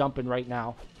 See, I'm jumping right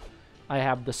now. I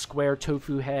have the square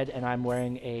tofu head, and I'm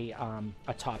wearing a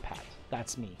top hat.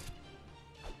 That's me.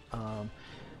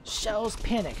 Shells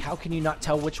Panic. How can you not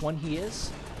tell which one he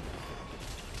is?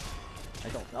 I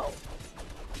don't know.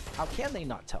 How can they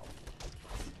not tell?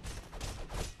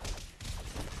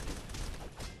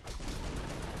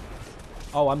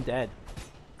 Oh, I'm dead.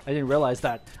 I didn't realize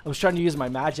that. I was trying to use my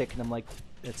magic, and I'm like,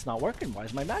 it's not working. Why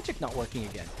is my magic not working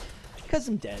again? Because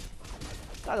I'm dead.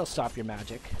 That'll stop your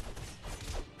magic.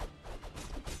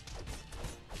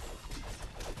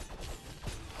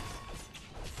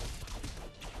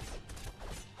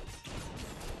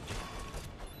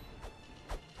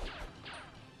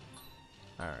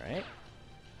 Alright.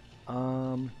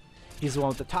 He's the one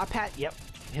with the top hat. Yep.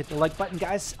 Hit the like button,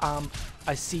 guys.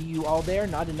 I see you all there.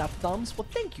 Not enough thumbs. Well,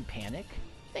 thank you, Panic.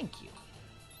 Thank you.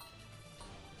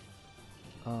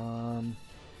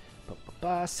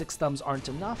 6 thumbs aren't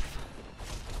enough.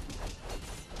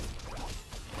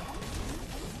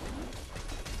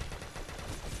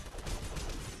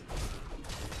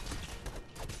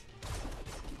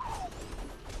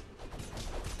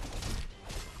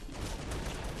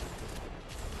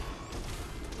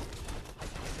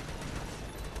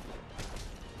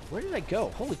 Where did I go?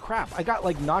 Holy crap. I got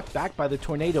like knocked back by the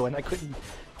tornado and I couldn't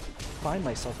find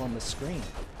myself on the screen.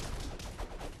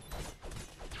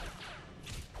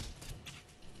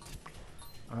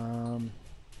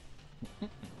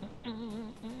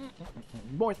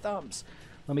 More thumbs.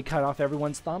 Let me cut off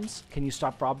everyone's thumbs. Can you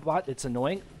stop Robbot? It's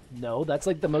annoying. No, that's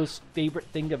like the most favorite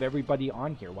thing of everybody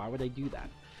on here. Why would I do that?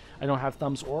 I don't have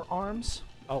thumbs or arms.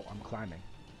 Oh, I'm climbing.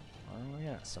 Oh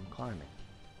yes, I'm climbing.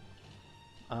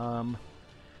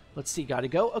 Let's see, gotta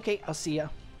go. Okay, I'll see ya.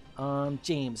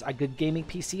 James, a good gaming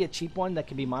PC, a cheap one that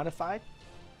can be modified?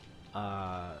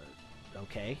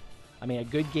 Okay. I mean, a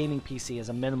good gaming PC is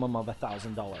a minimum of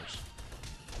 $1,000.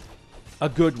 A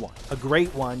good one. A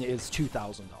great one is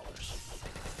 $2,000.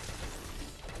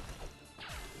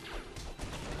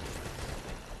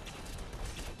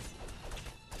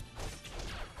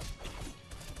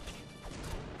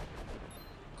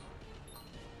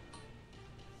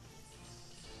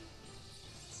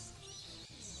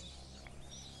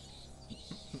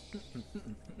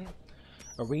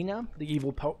 Arena, the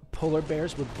evil polar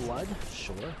bears with blood.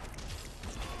 Sure.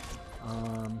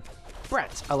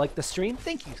 Brett, I like the stream.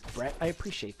 Thank you, Brett. I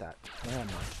appreciate that. Where am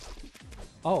I?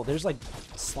 Oh, there's like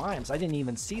slimes. I didn't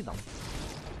even see them.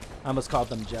 I almost called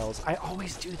them gels. I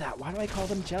always do that. Why do I call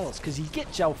them gels? Because you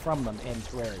get gel from them in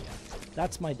Terraria.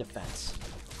 That's my defense.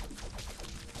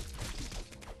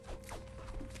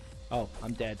 Oh,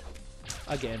 I'm dead.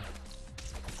 Again.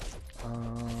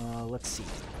 Let's see.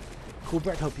 Cool,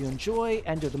 Brett, hope you enjoy.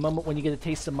 Ender, the moment when you get a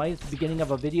taste of might at the beginning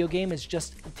of a video game is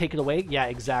just take it away. Yeah,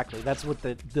 exactly. That's what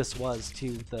this was,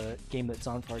 too, the game that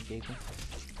Zonfard gave me.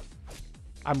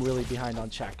 I'm really behind on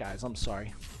chat, guys. I'm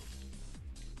sorry.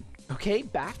 Okay,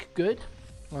 back. Good.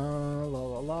 La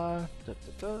la la. Da,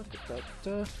 da, da, da,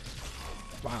 da.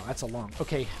 Wow, that's a long.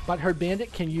 Okay, Butthurt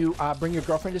Bandit, can you bring your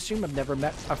girlfriend to stream? I've never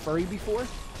met a furry before.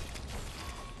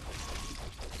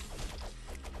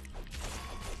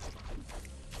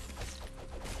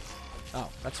 Oh,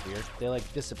 that's weird. They,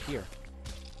 like, disappear.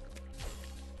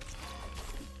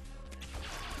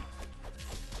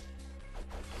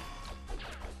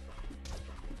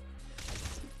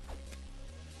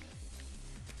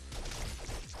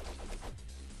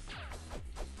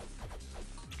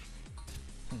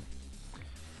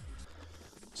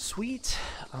 Sweet.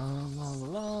 La la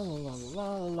la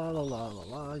la la la la la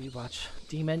la. You watch.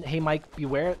 Demon. Hey, Mike,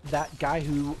 beware. That guy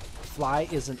who fly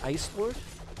is an ice lord.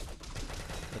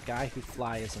 The guy who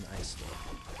fly is an ice lord.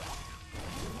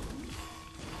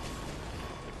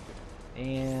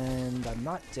 And I'm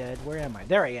not dead. Where am I?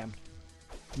 There I am.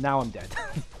 Now I'm dead.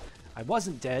 I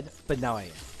wasn't dead, but now I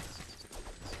am.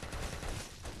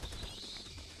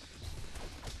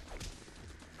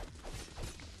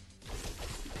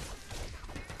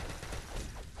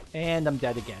 And I'm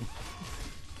dead again.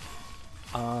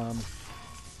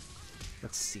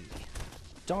 Let's see.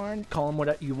 Darn, call them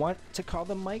what you want to call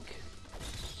them, Mike.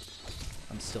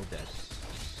 I'm still dead.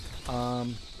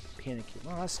 Panic, you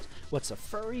lost. What's a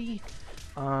furry?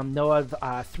 Know of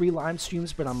 3 Lime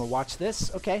streams, but I'm gonna watch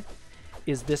this. Okay.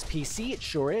 Is this PC? It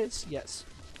sure is. Yes.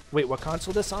 Wait, what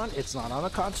console this on? It's not on a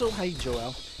console. Hey,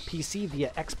 Joel. PC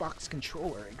via Xbox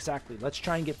controller. Exactly. Let's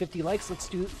try and get 50 likes. Let's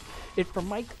do it for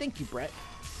Mike. Thank you, Brett.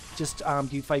 Just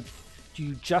do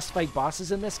you just fight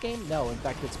bosses in this game? No, in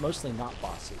fact, it's mostly not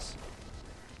bosses.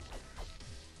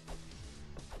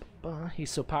 He's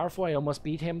so powerful, I almost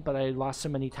beat him, but I lost so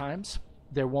many times.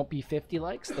 There won't be 50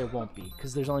 likes? There won't be,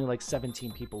 because there's only like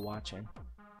 17 people watching.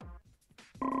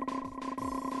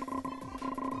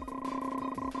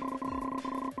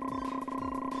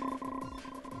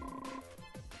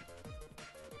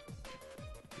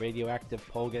 Radioactive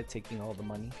Polga taking all the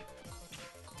money.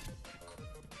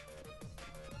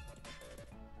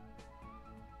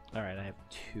 Alright, I have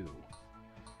 2.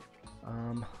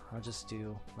 I'll just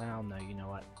do... Well, no, you know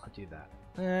what? I'll do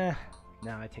that.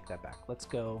 No, I take that back. Let's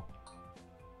go...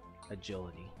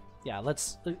 Agility. Yeah,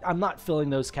 let's... I'm not filling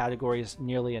those categories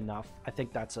nearly enough. I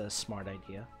think that's a smart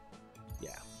idea.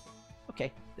 Yeah.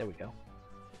 Okay, there we go.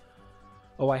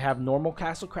 Oh, I have normal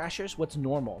Castle Crashers? What's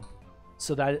normal?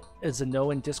 So that is a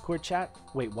no in Discord chat?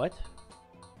 Wait, what?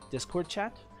 Discord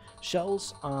chat?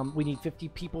 Shells, we need 50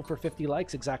 people for 50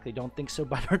 likes. Exactly. Don't think so,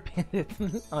 Butthurt Bandit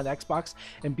on Xbox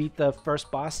and beat the first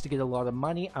boss to get a lot of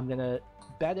money. I'm gonna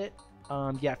bet it.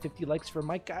 Yeah, 50 likes for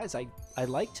Mike, guys. I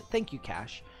liked. Thank you,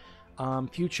 Cash.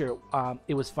 Future,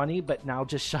 it was funny, but now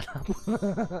just shut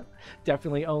up.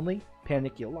 Definitely only.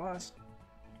 Panic, you lost.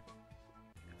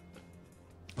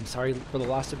 I'm sorry for the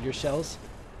loss of your shells.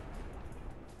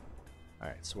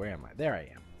 Alright, so where am I? There I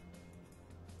am.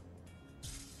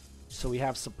 So we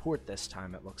have support this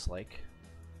time, it looks like.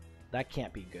 That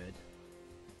can't be good.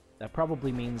 That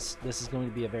probably means this is going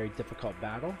to be a very difficult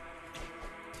battle.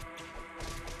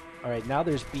 Alright, now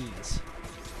there's bees.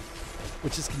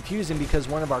 Which is confusing because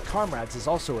one of our comrades is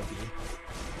also a bee.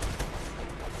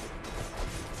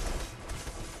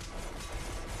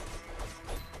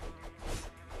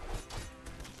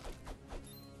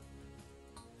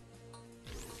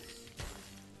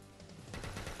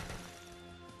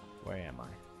 Where am I?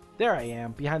 There I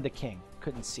am, behind the king.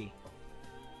 Couldn't see.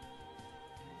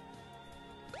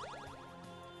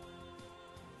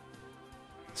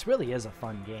 This really is a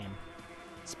fun game.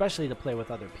 Especially to play with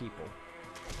other people.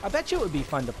 I bet you it would be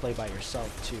fun to play by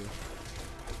yourself, too.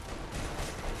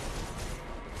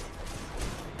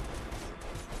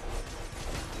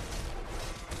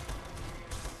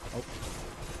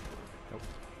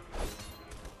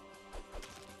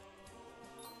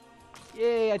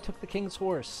 Yay, I took the king's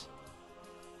horse.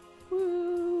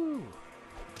 Woo!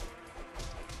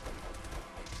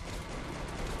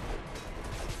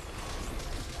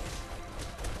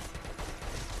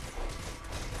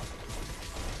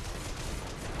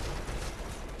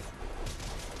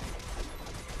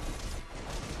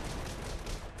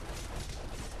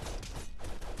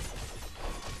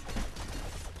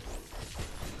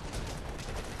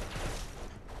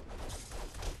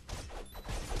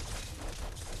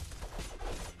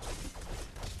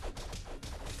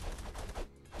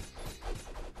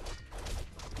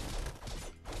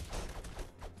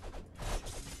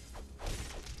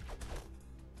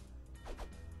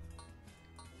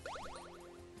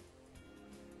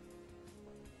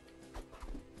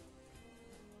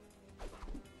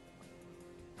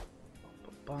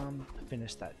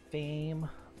 Finish that fame.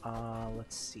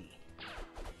 Let's see.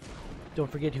 Don't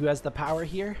forget who has the power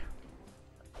here.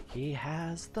 He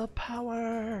has the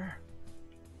power.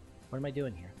 What am I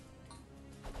doing here?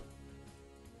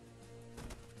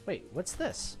 Wait, what's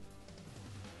this?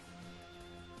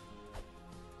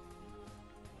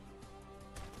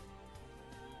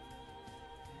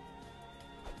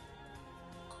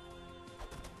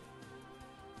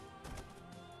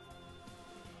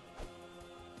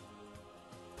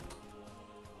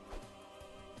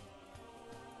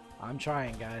 I'm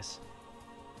trying, guys.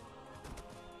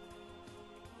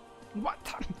 What?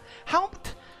 How?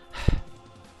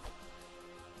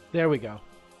 There we go.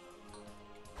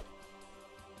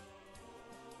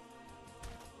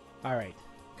 Alright,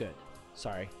 good.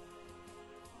 Sorry.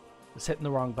 I was hitting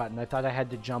the wrong button. I thought I had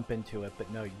to jump into it,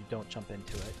 but no, you don't jump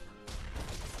into it.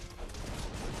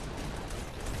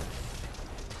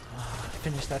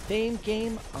 Finish that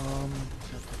game.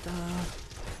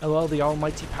 Hello, the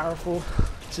almighty powerful.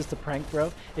 It's just a prank,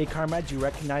 bro. Hey, Karma, do you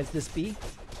recognize this bee?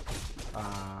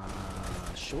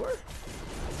 Sure.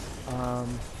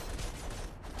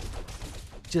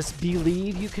 Just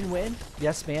believe you can win.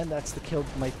 Yes, man, that's the kill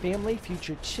my family.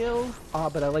 Future chill.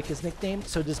 But I like his nickname.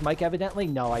 So does Mike, evidently?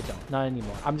 No, I don't. Not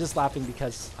anymore. I'm just laughing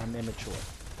because I'm immature.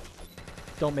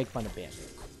 Don't make fun of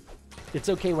Bandit. It's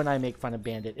okay when I make fun of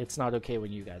Bandit. It's not okay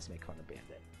when you guys make fun of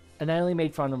Bandit. And I only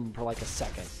made fun of him for like a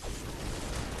second.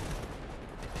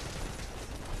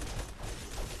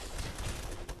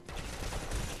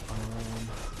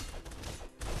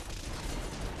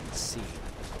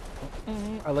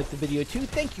 I like the video too.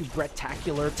 Thank you,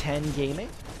 Brettacular10 Gaming.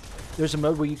 There's a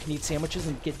mode where you can eat sandwiches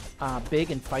and get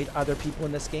big and fight other people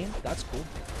in this game. That's cool.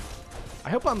 I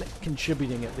hope I'm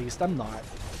contributing at least. I'm not.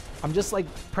 I'm just like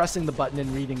pressing the button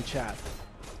and reading chat.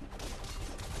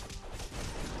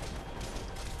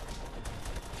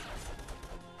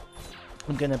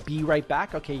 I'm gonna be right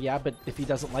back. Okay, yeah, but if he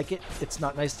doesn't like it, it's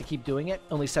not nice to keep doing it.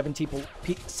 Only 17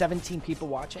 people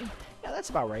watching. Yeah, that's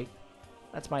about right.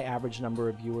 That's my average number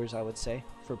of viewers, I would say,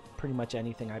 for pretty much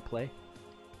anything I play.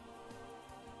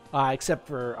 Except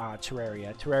for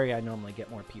Terraria. Terraria, I normally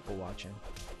get more people watching.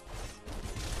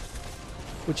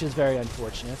 Which is very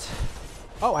unfortunate.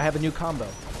 Oh, I have a new combo.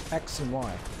 X and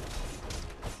Y.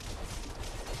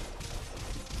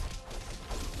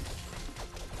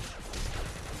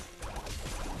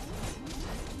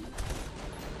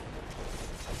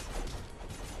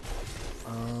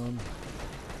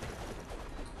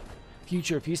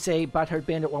 Future, if you say Butthurt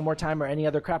Bandit one more time or any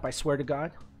other crap, I swear to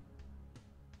God.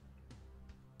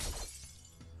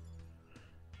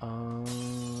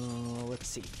 Let's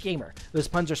see. Gamer. Those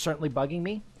puns are certainly bugging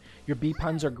me. Your B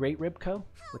puns are great, Ribco.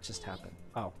 What just happened?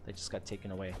 Oh, they just got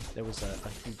taken away. There was a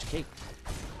huge cake.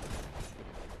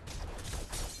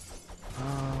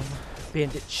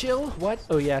 Bandit chill. What?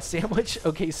 Oh yeah, sandwich.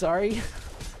 Okay, sorry.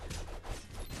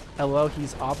 LOL,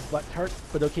 he's off Butthurt,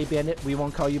 but okay, Bandit, we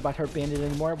won't call you Butthurt Bandit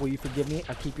anymore. Will you forgive me?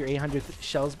 I'll keep your 800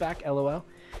 shells back, LOL.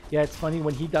 Yeah, it's funny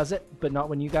when he does it, but not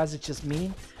when you guys. It's just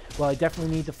mean. Well, I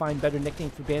definitely need to find better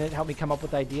nickname for Bandit. Help me come up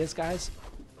with ideas, guys.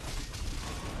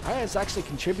 I was actually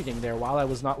contributing there while I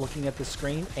was not looking at the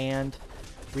screen and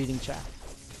reading chat.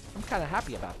 I'm kind of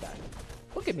happy about that.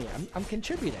 Look at me, I'm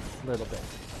contributing a little bit.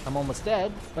 I'm almost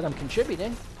dead, but I'm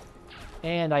contributing.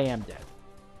 And I am dead.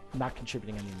 I'm not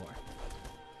contributing anymore.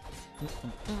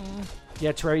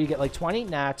 Yeah, Terraria you get like 20?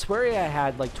 Nah, Terraria I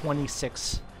had like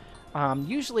 26.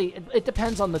 Usually, it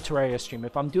depends on the Terraria stream.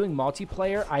 If I'm doing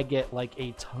multiplayer, I get like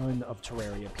a ton of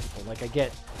Terraria people. Like I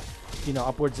get, you know,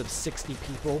 upwards of 60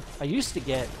 people. I used to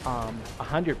get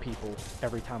 100 people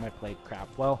every time I played crap.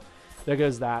 Well, there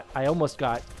goes that. I almost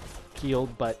got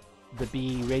killed, but the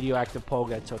B radioactive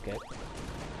Polga took it.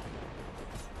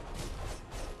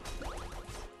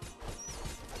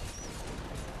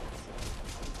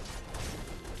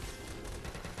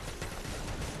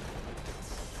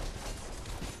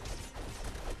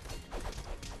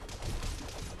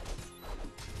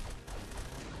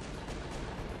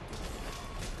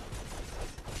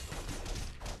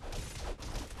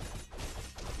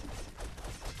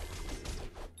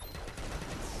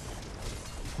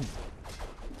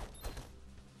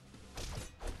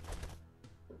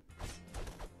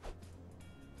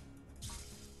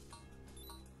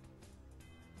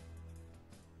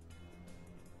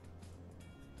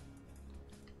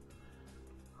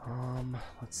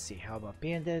 Let's see. How about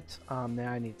Bandit?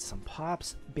 Now I need some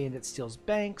pops. Bandit steals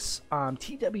banks.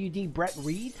 TWD Brett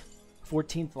Reed,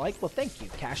 14th like. Well, thank you.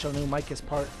 Cash on new Mike is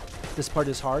part. This part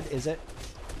is hard, is it?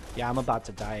 Yeah, I'm about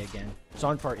to die again.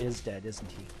 Zonfar is dead, isn't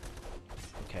he?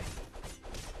 Okay.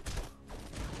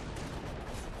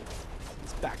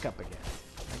 Let's back up again.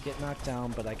 I get knocked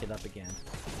down, but I get up again.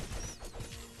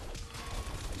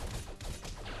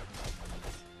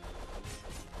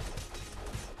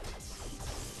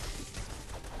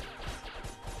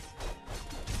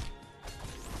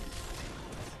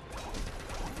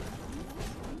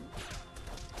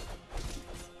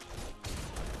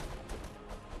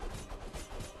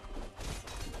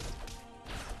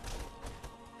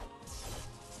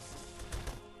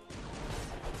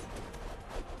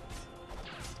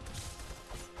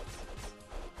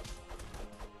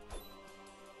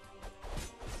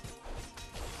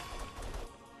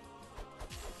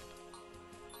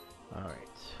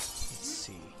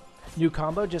 New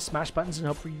combo, just smash buttons and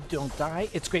hope you don't die.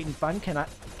 It's great and fun. Can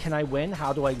I win?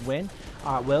 How do I win?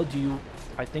 Well,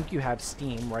 I think you have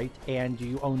Steam, right? And do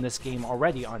you own this game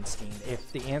already on Steam?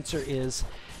 If the answer is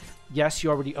yes,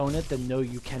 you already own it, then no,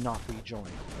 you cannot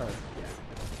rejoin. Or,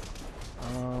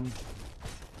 yeah.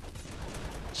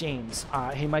 James,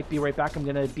 hey Mike, be right back. I'm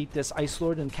gonna beat this Ice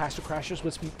Lord and Castle Crashers.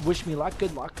 Wish me luck.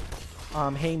 Good luck.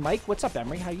 Hey Mike, what's up,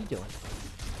 Emery? How you doing?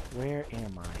 Where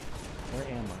am I? Where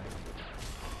am I?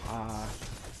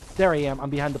 There I am. I'm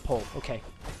behind the pole. Okay.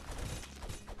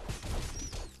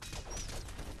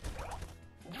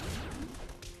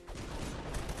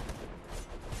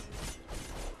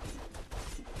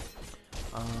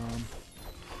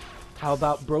 How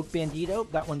about Broke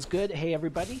Bandito? That one's good. Hey,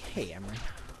 everybody. Hey, Emery.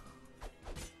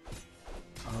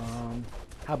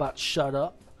 How about Shut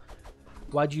Up?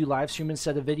 Why do you live stream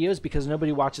instead of videos? Because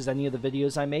nobody watches any of the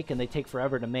videos I make, and they take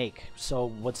forever to make. So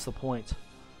what's the point?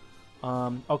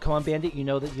 Oh, come on, Bandit. You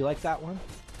know that you like that one?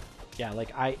 Yeah,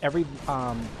 like every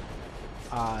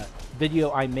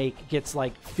video I make gets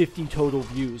like 50 total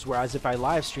views, whereas if I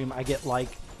live stream, I get like,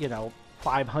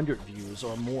 500 views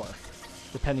or more,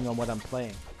 depending on what I'm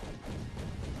playing.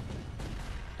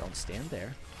 Don't stand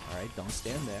there. All right, don't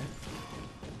stand there.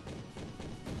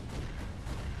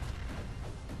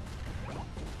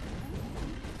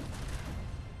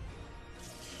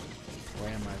 Where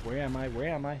am I? Where am I? Where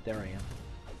am I? There I am.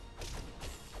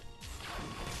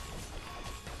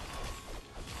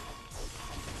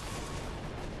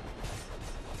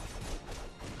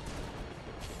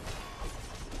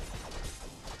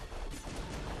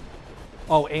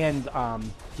 Oh, and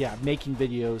yeah, making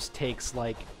videos takes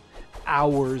like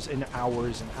hours and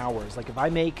hours and hours. Like if I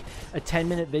make a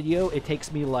 10-minute video, it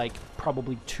takes me like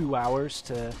probably 2 hours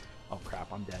to... Oh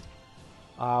crap, I'm dead.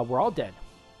 We're all dead.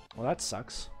 Well, that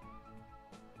sucks.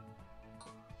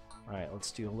 Alright,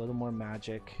 let's do a little more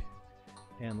magic.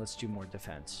 And let's do more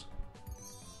defense.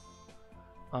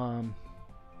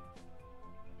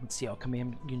 Let's see, I'll come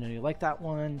in. You like that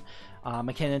one. I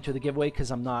can't enter the giveaway because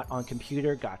I'm not on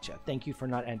computer. Gotcha. Thank you for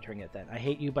not entering it then. I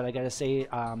hate you, but I gotta say,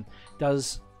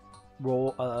 does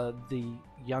roll the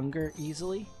younger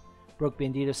easily. Broke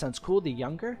Bandito sounds cool. The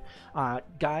younger.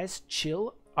 Guys,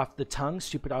 chill off the tongue.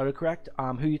 Stupid autocorrect.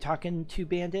 Who you talking to,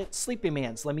 Bandit? Sleepy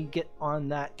Mans. Let me get on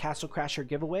that Castle Crasher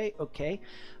giveaway. Okay.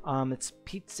 It's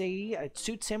Pizza. It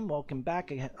suits him. Welcome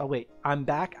back. Oh, wait. I'm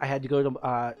back. I had to go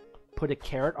to... put a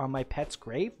carrot on my pet's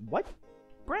grave? What?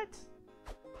 Brett?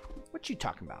 What you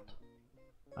talking about?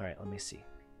 Alright, let me see.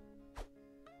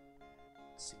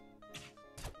 Let's see.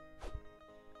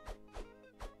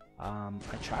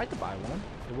 I tried to buy one.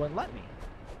 It wouldn't let me.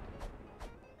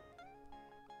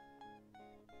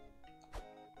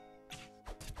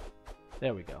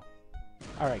 There we go.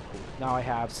 Alright, cool. Now I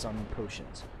have some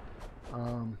potions.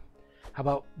 How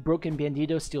about Broken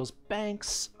Bandito steals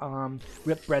banks?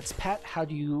 Rip Brett's pet. How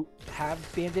do you have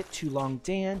Bandit? Too long,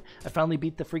 Dan. I finally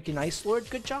beat the freaking Ice Lord.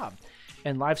 Good job.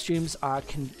 And live streams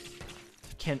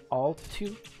can all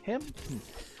to him.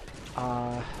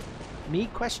 Me?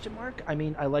 Question mark. I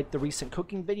mean, I like the recent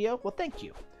cooking video. Well, thank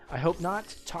you. I hope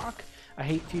not. Talk. I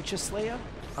hate Future Slayer.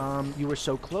 You were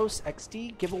so close.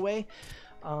 XD giveaway.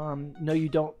 No, you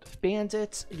don't.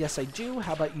 Bandit. Yes, I do.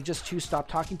 How about you just two stop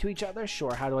talking to each other?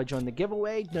 Sure. How do I join the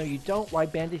giveaway? No, you don't. Why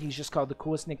Bandit? He's just called the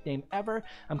coolest nickname ever.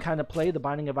 I'm kind of play the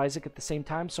Binding of Isaac at the same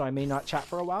time, so I may not chat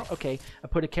for a while. Okay. I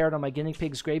put a carrot on my guinea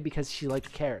pig's grave because she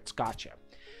liked carrots. Gotcha.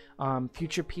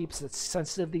 Future peeps, that's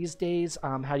sensitive these days.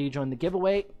 How do you join the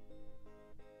giveaway?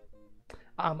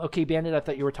 Okay, Bandit, I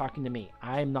thought you were talking to me.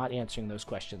 I'm not answering those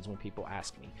questions when people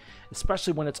ask me,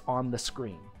 especially when it's on the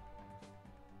screen.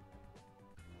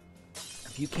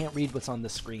 If you can't read what's on the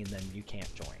screen, then you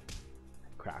can't join.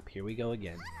 crap. Here we go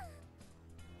again.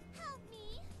 Help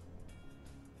me.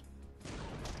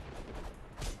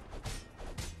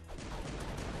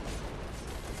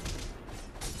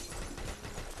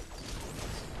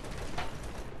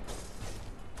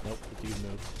 Nope, the dude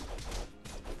moved.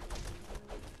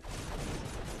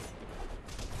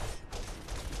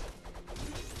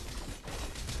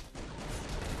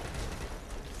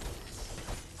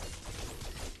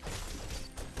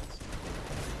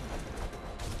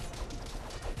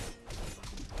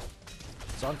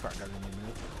 It's on fire, doesn't he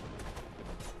move?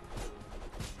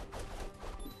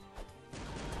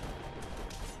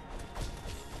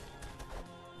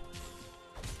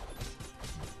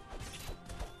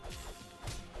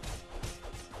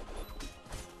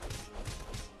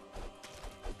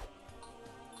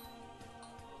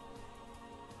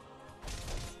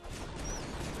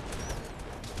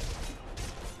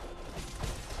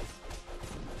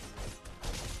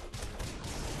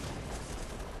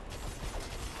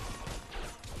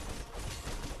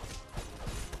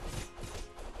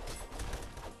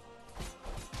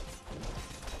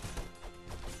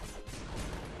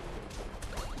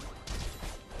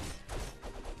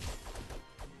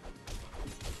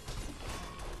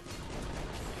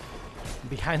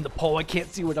 Behind the pole, I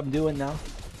can't see what I'm doing now.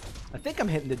 I think I'm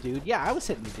hitting the dude. Yeah, I was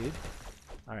hitting the dude.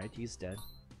 Alright, he's dead.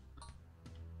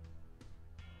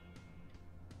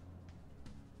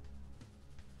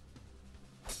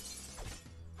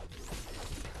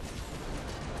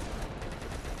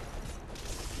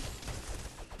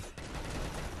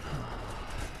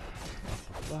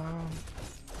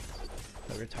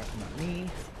 Thought we were talking about me.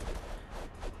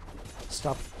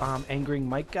 Stop angering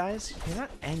Mike, guys. You're not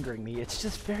angering me. It's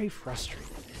just very frustrating.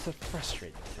 It's a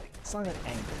frustrating thing. It's not an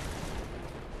anger.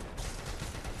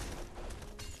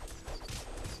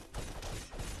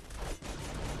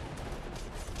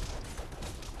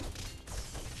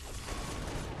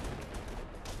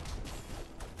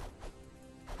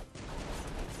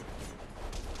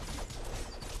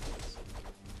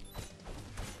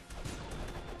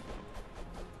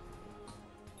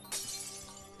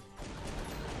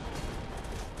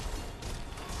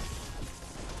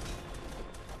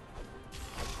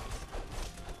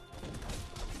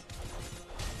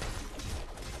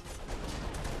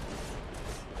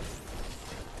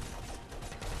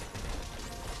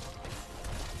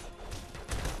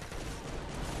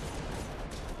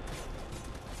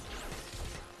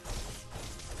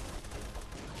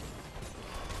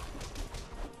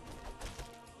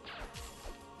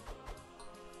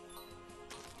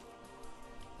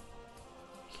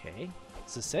 Okay,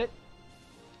 is this it?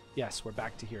 Yes, we're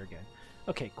back to here again.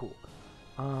 Okay, cool.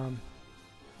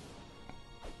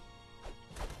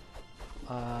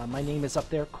 My name is up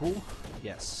there. Cool.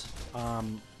 Yes. Yeah,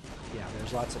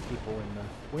 there's lots of people in the...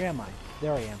 Where am I?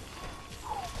 There I am.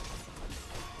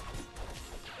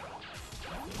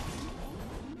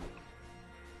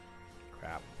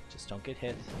 Crap. Just don't get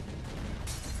hit.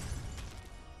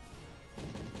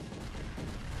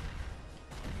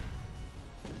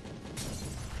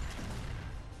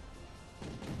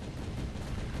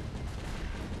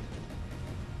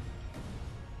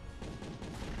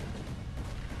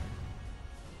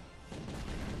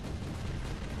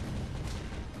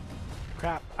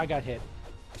 Crap, I got hit.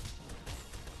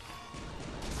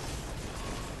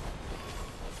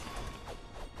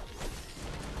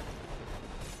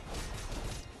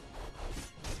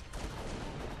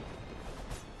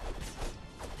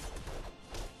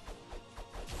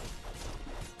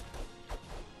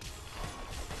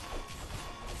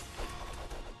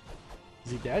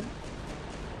 Is he dead?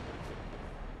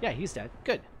 Yeah, he's dead.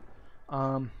 Good.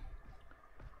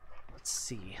 Let's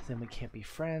see. Then we can't be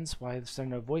friends. Why is there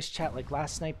no voice chat like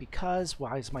last night? Because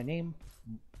why is my name?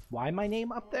 Why my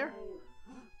name up there?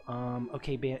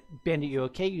 Okay, Bandit, you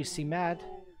okay? You seem mad.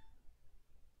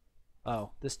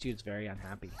 Oh, this dude's very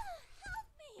unhappy.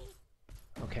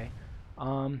 Okay.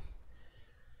 How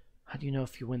do you know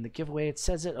if you win the giveaway? It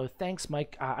says it. Oh, thanks,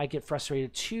 Mike. I get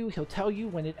frustrated too. He'll tell you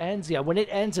when it ends. Yeah, when it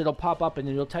ends, it'll pop up and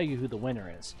it'll tell you who the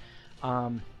winner is.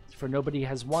 For nobody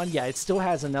has won. Yeah, it still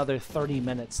has another 30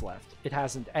 minutes left. It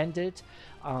hasn't ended.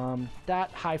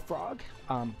 Hi, Frog.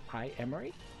 Hi,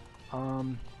 Emery.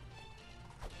 Hello,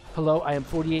 I am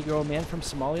 48-year-old man from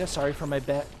Somalia. Sorry for my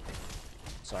bet.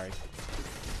 Sorry.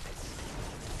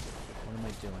 What am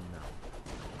I doing now?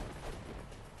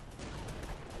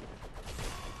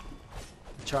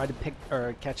 Try to pick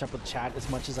or catch up with chat as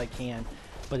much as I can,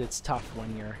 but it's tough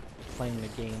when you're playing the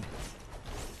game.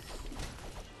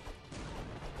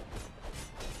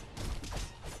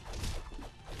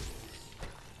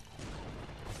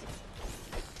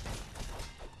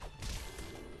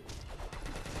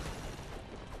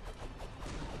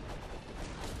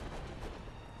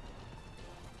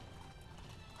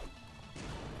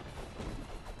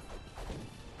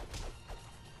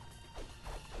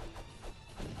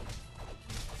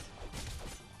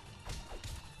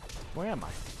 Where am I?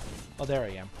 Oh, there I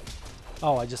am.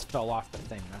 Oh, I just fell off the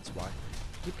thing, that's why.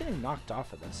 I keep getting knocked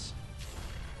off of this.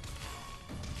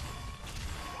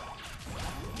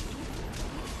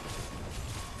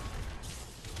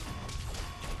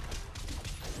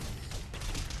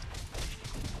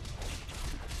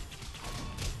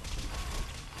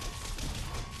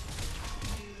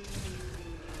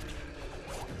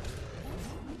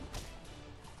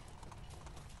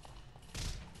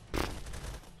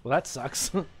 Well, that sucks.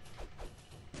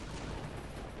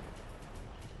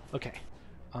 Okay.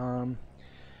 I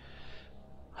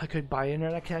could buy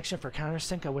internet connection for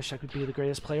countersync. I wish I could be the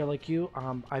greatest player like you.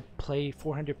 I play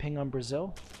 400 ping on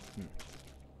Brazil.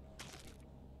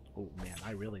 Oh man,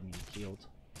 I really need healed.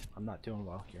 I'm not doing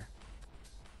well here.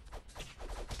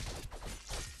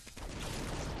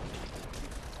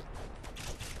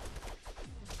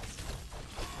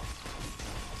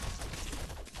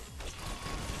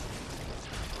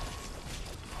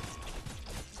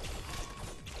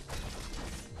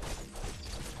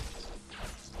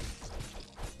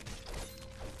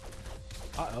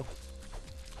 Uh-oh.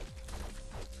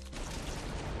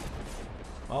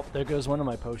 Well, there goes one of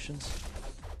my potions.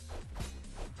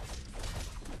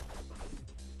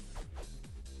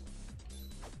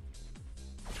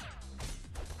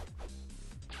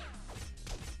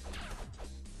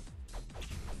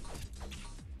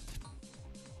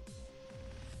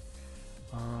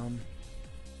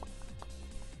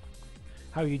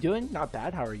 How are you doing? Not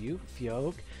bad. How are you?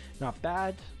 Fiog. Not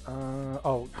bad.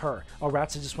 Oh, her. Oh,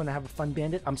 Rats, I just want to have a fun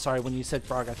bandit. I'm sorry, when you said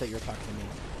frog, I thought you were talking to me.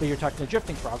 But you're talking to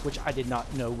Drifting Frog, which I did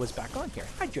not know was back on here.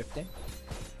 Hi, Drifting.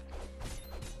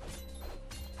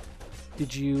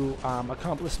 Did you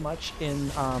accomplish much in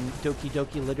Doki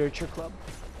Doki Literature Club?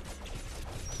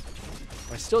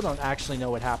 I still don't actually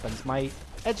know what happens. My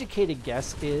educated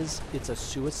guess is it's a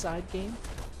suicide game.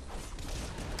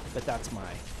 But that's my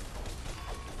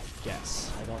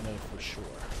guess. I don't know for sure.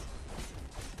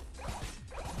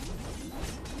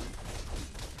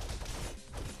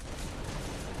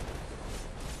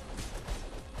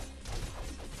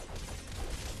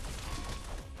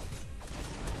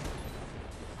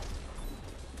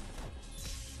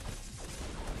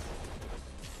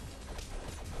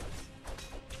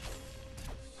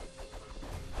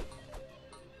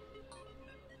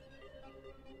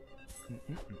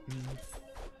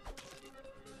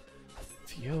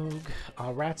 Fiog.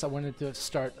 Rats, I wanted to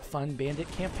start a fun bandit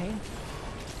campaign.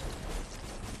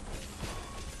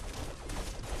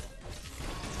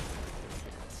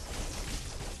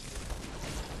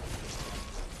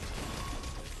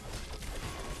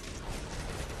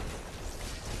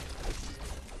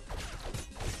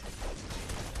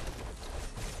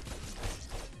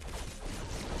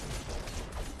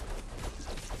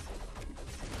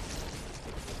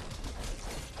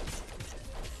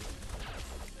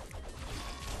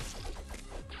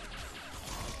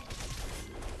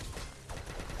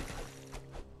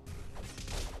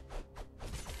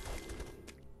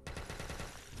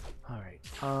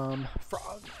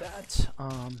 Frog, that,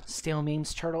 stale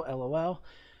memes, turtle, lol.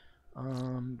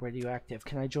 Radio active.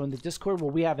 Can I join the Discord?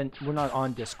 Well, we're not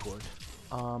on Discord.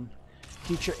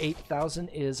 Future 8,000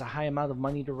 is a high amount of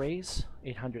money to raise.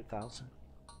 800,000.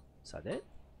 Is that it?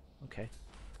 Okay.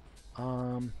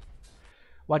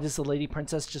 Why does the lady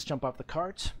princess just jump off the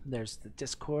cart? There's the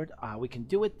Discord. We can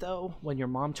do it though when your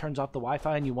mom turns off the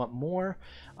Wi-Fi and you want more.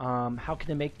 How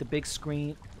can I make the big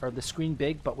screen or the screen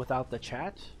big but without the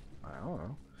chat? I don't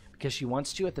know. Because she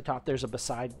wants to. At the top there's a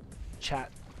beside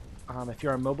chat. If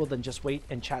you're on mobile, then just wait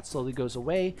and chat slowly goes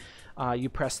away. You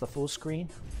press the full screen.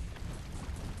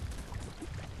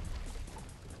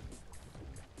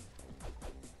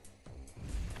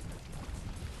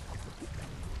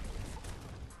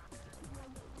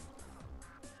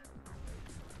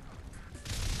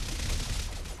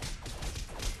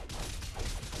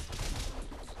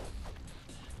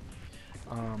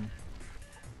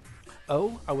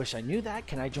 Oh, I wish I knew that.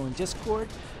 Can I join Discord?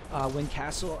 Win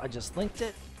Castle, I just linked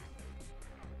it.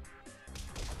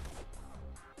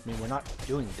 I mean, we're not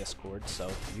doing Discord,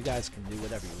 so you guys can do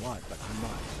whatever you want, but I'm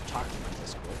not talking on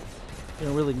Discord. You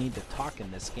don't really need to talk in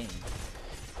this game.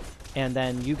 And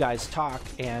then you guys talk,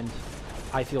 and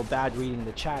I feel bad reading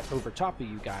the chat over top of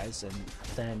you guys, and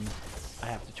then I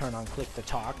have to turn on click to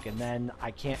talk, and then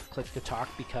I can't click to talk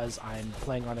because I'm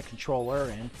playing on a controller,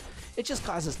 and it just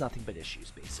causes nothing but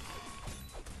issues, basically.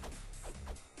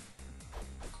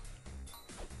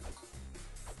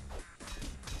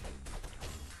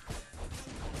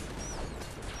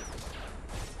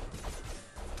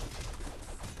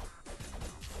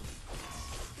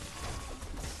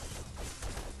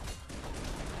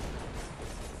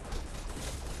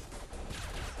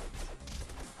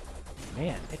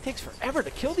 Man, it takes forever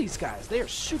to kill these guys. They are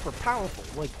super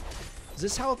powerful. Like, is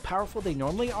this how powerful they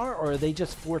normally are, or are they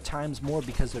just 4 times more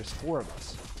because there's 4 of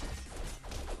us?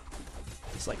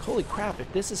 It's like, holy crap,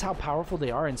 if this is how powerful they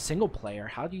are in single player,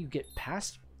 how do you get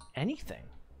past anything?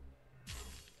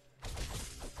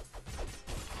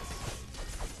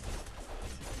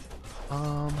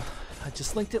 I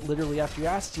just linked it literally after you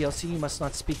asked. DLC, you must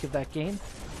not speak of that game.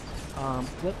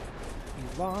 Flip,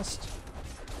 you lost.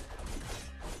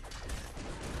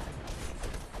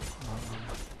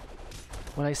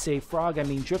 When I say frog, I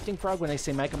mean drifting frog. When I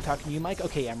say Mike, I'm talking to you, Mike.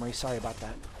 Okay, Emery, sorry about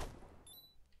that.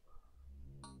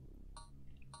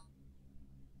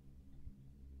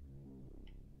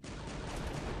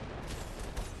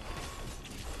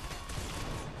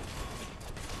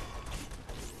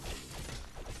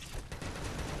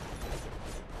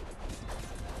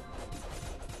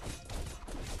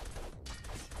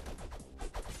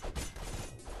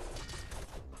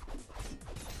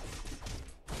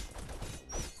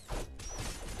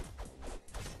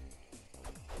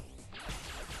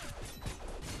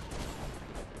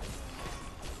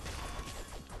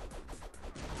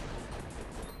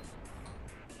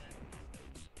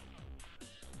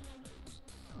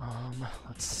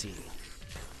 Let's see.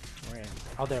 Where am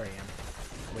I? Oh, there I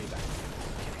am. Way back.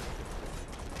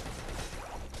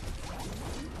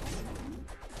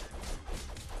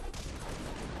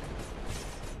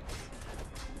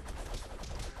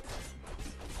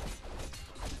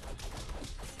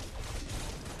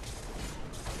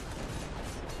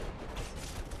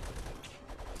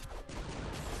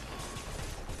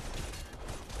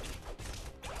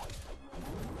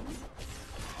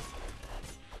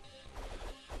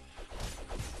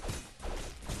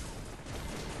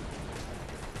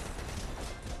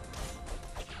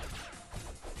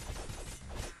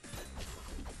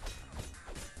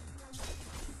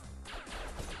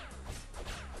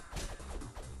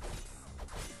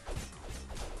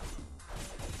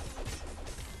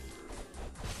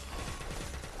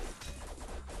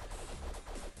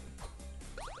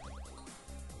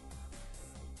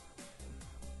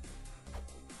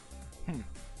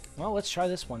 Well, let's try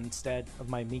this one instead of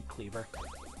my meat cleaver.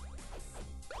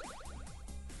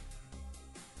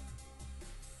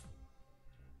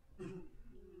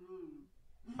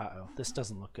 Uh-oh, this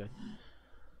doesn't look good.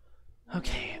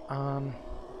 Okay,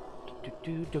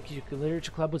 Doki Doki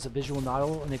Literature Club was a visual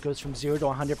novel, and it goes from 0 to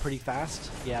 100 pretty fast.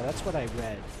 Yeah, that's what I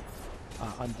read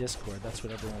on Discord. That's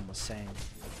what everyone was saying.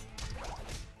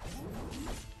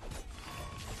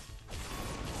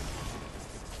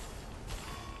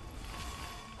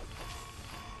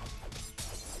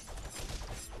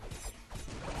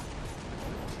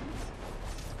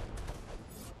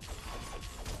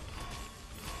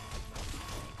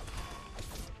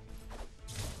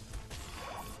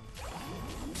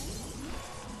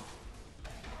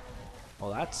 Well,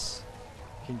 that's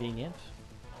convenient.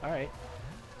 Alright.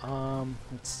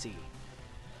 Let's see.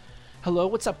 Hello,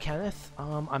 what's up, Kenneth?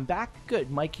 I'm back. Good.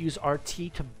 Mike used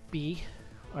RT to B.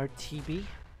 RTB.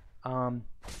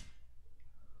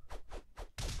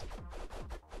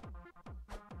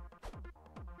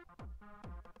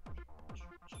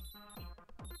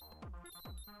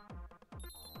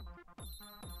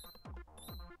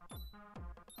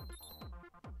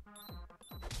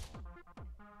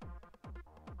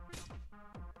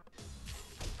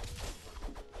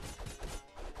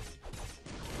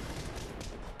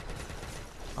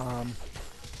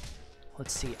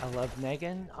 Let's see, I love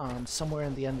Megan. Somewhere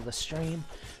in the end of the stream,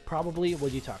 probably.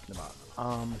 What are you talking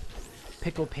about?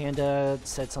 Pickle Panda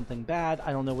said something bad.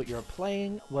 I don't know what you're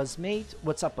playing. Was mate.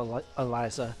 What's up,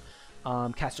 Eliza?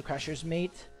 Castle Crashers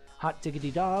mate. Hot diggity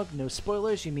dog. No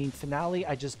spoilers. You mean finale?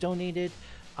 I just donated.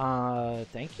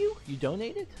 Thank you. You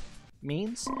donated?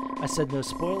 Means? I said no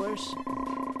spoilers.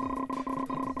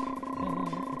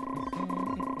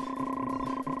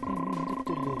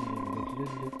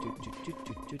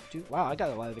 Wow, I got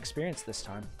a lot of experience this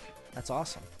time. That's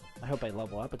awesome. I hope I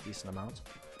level up a decent amount.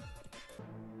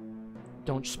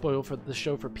 Don't spoil for the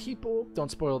show for people.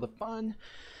 Don't spoil the fun.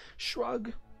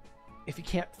 Shrug. If you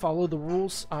can't follow the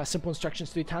rules, simple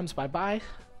instructions 3 times. Bye-bye.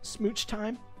 Smooch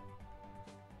time.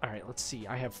 Alright, let's see.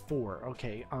 I have 4.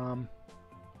 Okay, I'll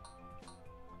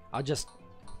just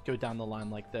go down the line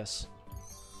like this.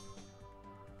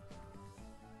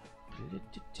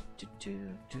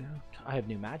 I have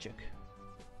new magic.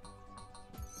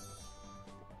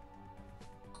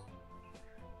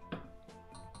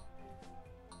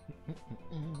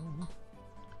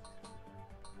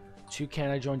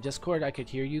 Can I join Discord? I could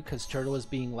hear you because Turtle is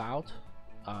being loud.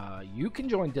 You can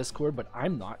join Discord, but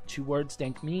I'm not. 2 words,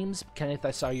 dank memes. Kenneth, I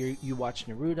saw you watch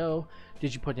Naruto.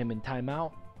 Did you put him in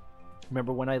timeout?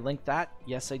 Remember when I linked that?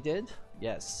 Yes, I did.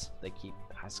 Yes, they keep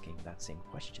asking that same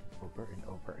question over and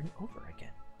over and over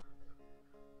again.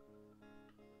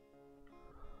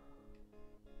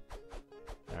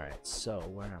 Alright, so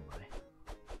where am I?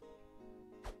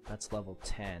 That's level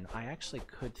 10. I actually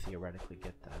could theoretically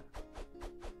get that.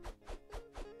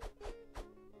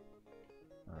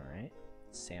 Alright,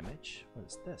 sandwich. What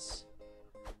is this?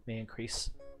 May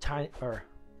increase time or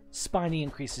spiny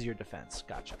increases your defense.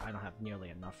 Gotcha. I don't have nearly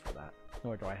enough for that.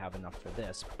 Nor do I have enough for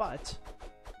this, but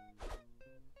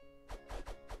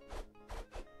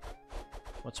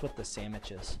what's with the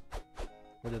sandwiches?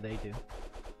 What do they do?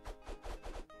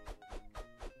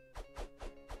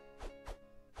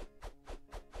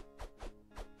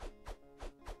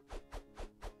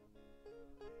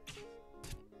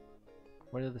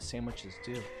 What do the sandwiches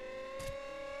do?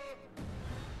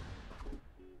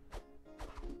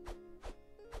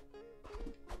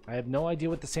 I have no idea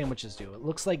what the sandwiches do. It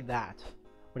looks like that.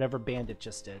 Whatever Bandit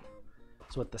just did.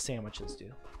 That's what the sandwiches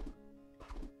do.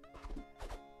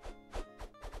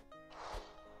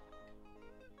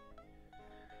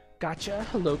 Gotcha.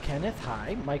 Hello, Kenneth.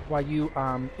 Hi. Mike, why you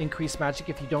increase magic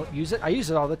if you don't use it? I use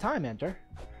it all the time, Enter.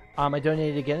 I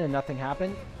donated again and nothing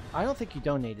happened. I don't think you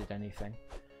donated anything.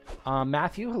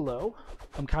 Matthew, hello.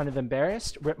 I'm kind of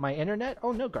embarrassed. Rip my internet?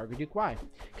 Oh no, Gargaduke, why?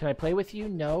 Can I play with you?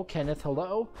 No. Kenneth,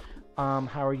 hello.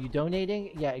 How are you donating?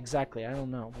 Yeah, exactly. I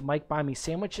don't know. Mike, buy me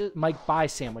sandwiches. Mike, buy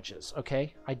sandwiches.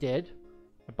 Okay, I did.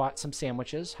 I bought some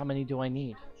sandwiches. How many do I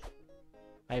need?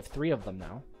 I have 3 of them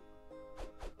now.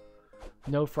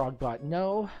 No Frogbot.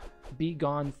 No. Be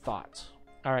gone thought.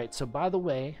 All right. So by the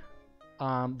way,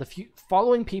 the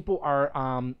following people are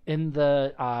in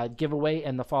the giveaway,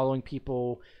 and the following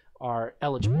people are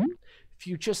eligible.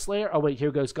 Future Slayer. Oh wait,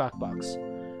 here goes Gawkbox.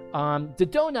 The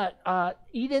donut,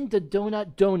 Eden the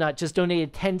donut just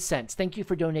donated 10 cents. Thank you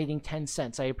for donating 10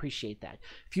 cents. I appreciate that.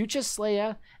 Future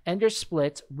Slayer, Ender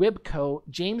Split, Wibco,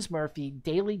 James Murphy,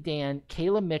 Daily Dan,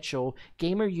 Kayla Mitchell,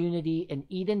 Gamer Unity, and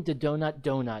Eden the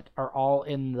donut are all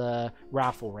in the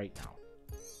raffle right now.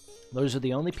 Those are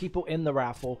the only people in the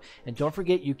raffle. And don't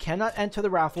forget, you cannot enter the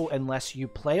raffle unless you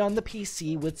play on the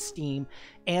PC with Steam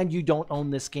and you don't own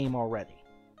this game already.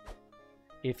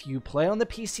 If you play on the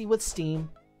PC with Steam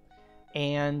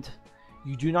and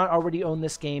you do not already own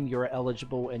this game, you're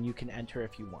eligible and you can enter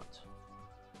if you want.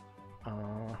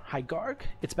 Hi, Garg.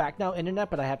 It's back now, internet,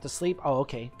 but I have to sleep. Oh,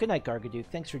 okay. Good night, Gargaduke.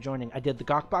 Thanks for joining. I did the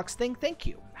Gawkbox thing. Thank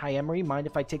you. Hi, Emery. Mind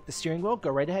if I take the steering wheel? Go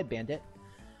right ahead, Bandit.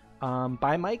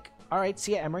 Bye, Mike. All right.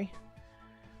 See ya, Emery.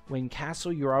 Wayne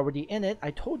Castle, you're already in it.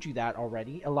 I told you that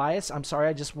already. Elias, I'm sorry.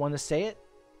 I just want to say it.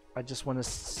 I just want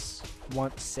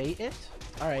to say it.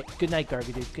 All right. Good night,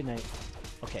 Gargaduke. Good night.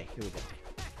 Okay, here we go.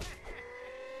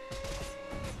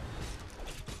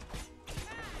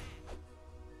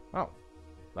 Oh,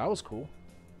 that was cool.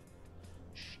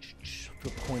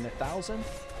 Flip coin 1,000.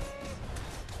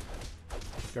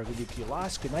 Gargaduke, you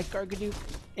lost. Good night, Gargaduke.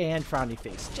 And frowny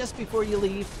face. Just before you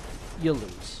leave, you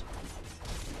lose.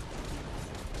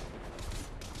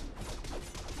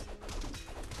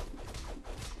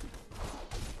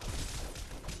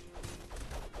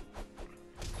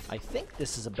 I think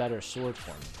this is a better sword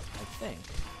for me. I think.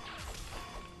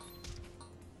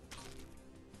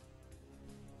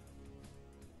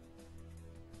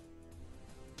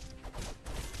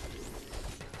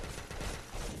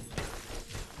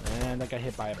 And I got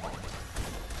hit by a bomb.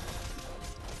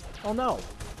 Oh no!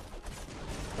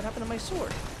 What happened to my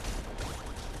sword?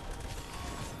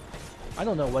 I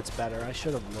don't know what's better. I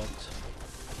should have looked.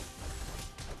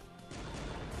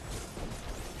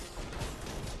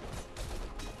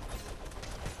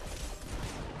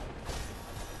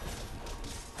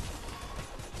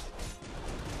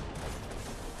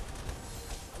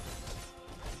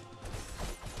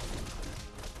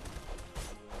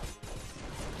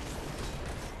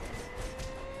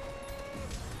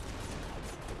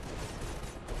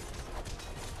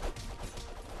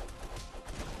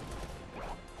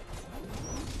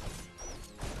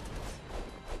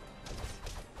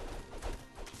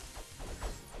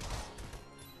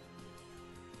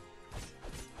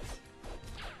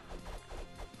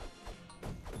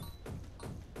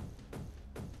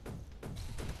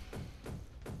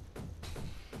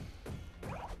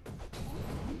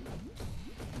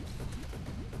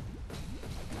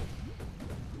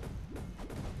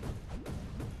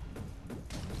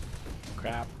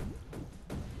 Crap.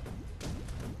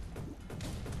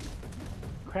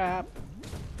 Crap.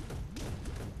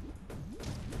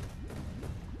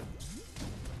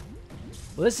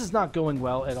 Well, this is not going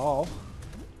well at all.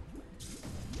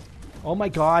 Oh my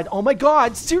god. Oh my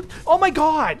god. Oh my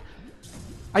god.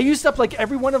 I used up like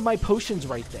every one of my potions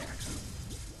right there.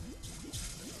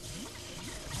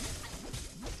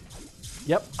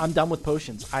 Yep, I'm done with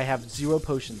potions. I have 0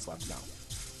 potions left now.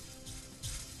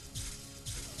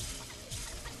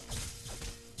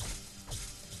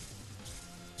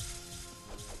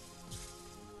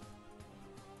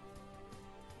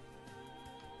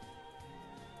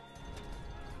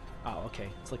 Oh, okay.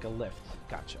 It's like a lift.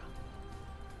 Gotcha.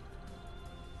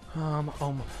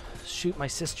 Shoot, my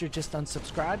sister just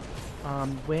unsubscribed.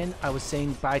 When I was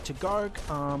saying bye to Garg,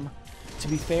 to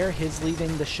be fair, his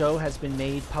leaving the show has been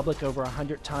made public over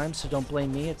 100 times, so don't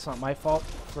blame me. It's not my fault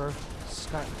for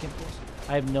Scott Gimples.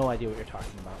 I have no idea what you're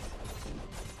talking about.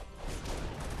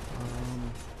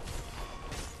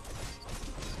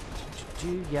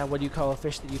 Yeah, what do you call a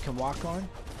fish that you can walk on?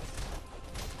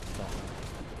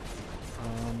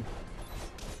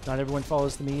 Not everyone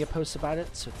follows the media posts about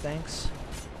it, so thanks.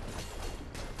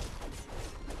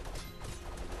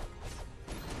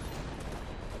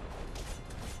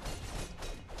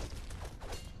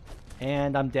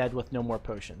 And I'm dead with no more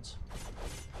potions.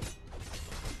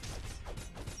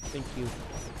 Thank you.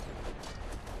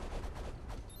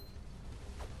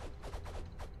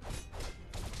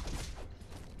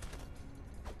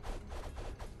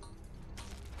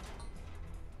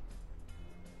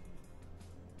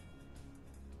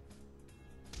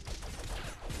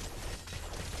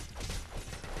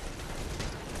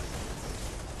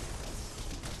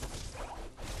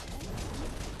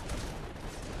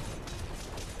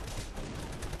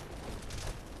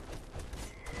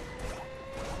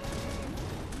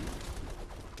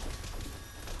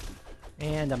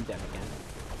 And I'm dead again.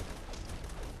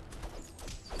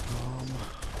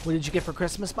 What did you get for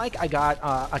Christmas, Mike? I got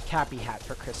a Cappy hat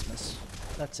for Christmas.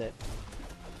 That's it.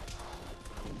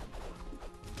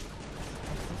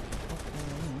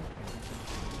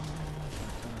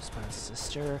 My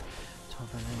sister.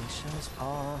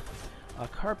 A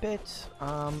carpet.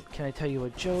 Can I tell you a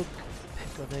joke?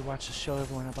 Go they watch the show.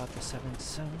 Everyone about the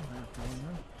 7-7.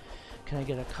 Can I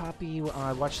get a copy?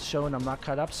 I watched the show and I'm not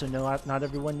caught up, so no, not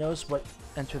everyone knows what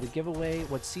enter the giveaway.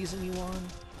 What season you on?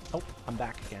 Oh, I'm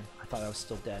back again. I thought I was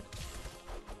still dead.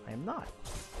 I am not.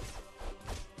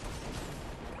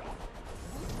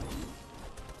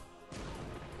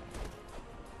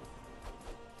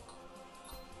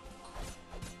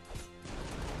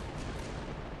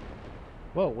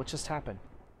 Whoa, what just happened?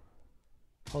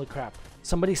 Holy crap.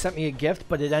 Somebody sent me a gift,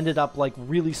 but it ended up like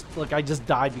really, like I just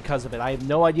died because of it. I have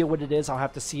no idea what it is. I'll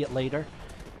have to see it later.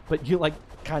 But you like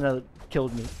kind of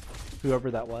killed me,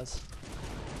 whoever that was.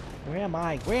 Where am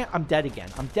I? I'm dead again.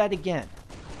 I'm dead again.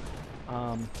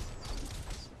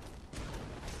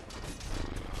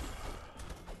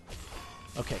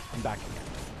 Okay, I'm back again.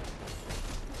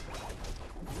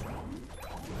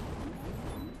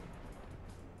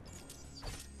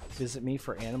 Visit me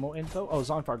for animal info. Oh,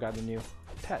 Zonfar got a new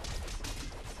pet.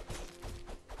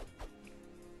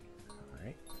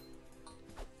 Alright.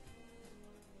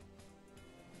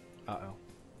 Uh-oh.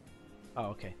 Oh,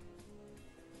 okay.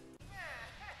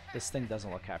 This thing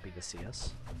doesn't look happy to see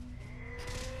us.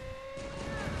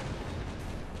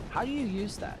 How do you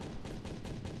use that?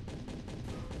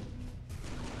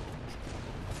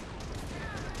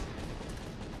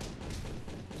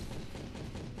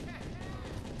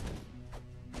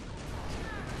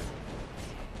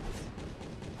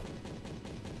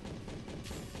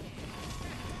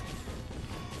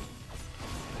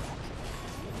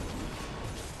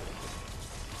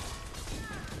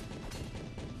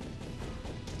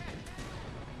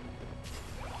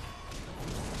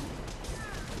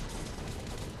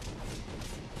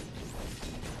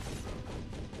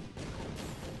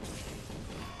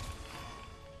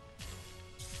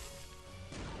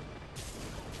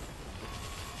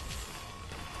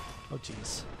 Oh,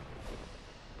 jeez.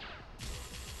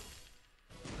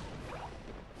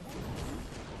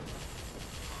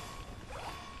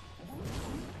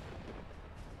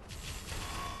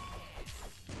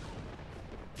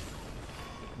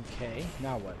 Okay,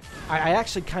 now what? I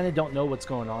actually kind of don't know what's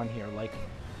going on here. Like,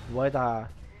 what, how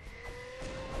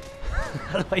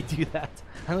do I do that?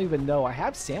 I don't even know. I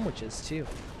have sandwiches, too.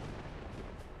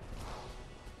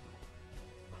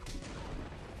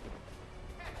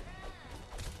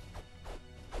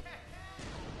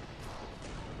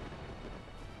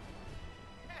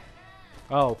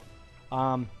 Oh,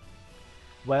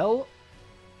 well,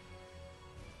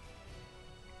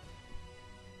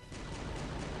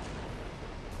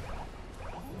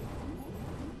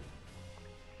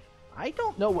 I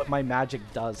don't know what my magic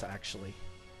does, actually.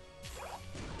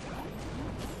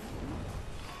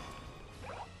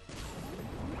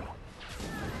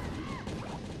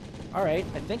 Alright,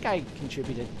 I think I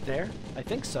contributed there. I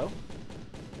think so.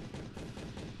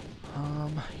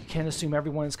 You can't assume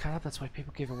everyone is caught up. That's why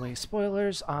people give away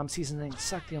spoilers. Seasoning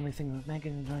sucked. The only thing with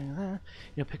Megan enjoying that.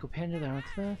 You know, Pickle Panda.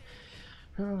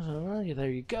 There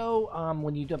you go.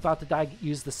 When you're about to die,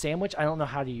 use the sandwich. I don't know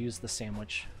how to use the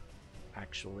sandwich,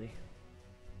 actually.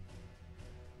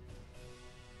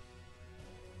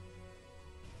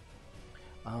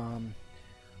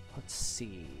 Let's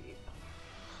see.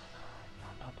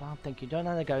 Thank you,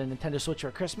 Donut. I got a Nintendo Switch for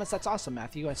Christmas. That's awesome,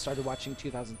 Matthew. I started watching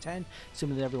 2010.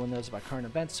 Assuming that everyone knows about current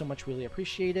events so much. Really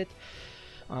appreciate it.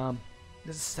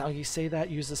 This is how you say that.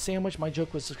 Use the sandwich. My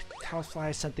joke was housefly.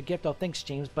 I sent the gift. Oh, thanks,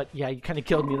 James. But yeah, you kind of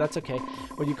killed me. That's okay.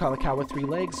 What do you call a cow with 3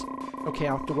 legs? Okay,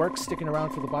 off to work. Sticking around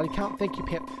for the body count. Thank you,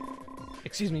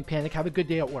 Excuse me, Panic. Have a good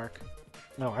day at work.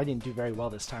 No, I didn't do very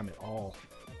well this time at all.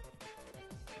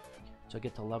 So I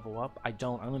get to level up? I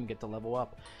don't even get to level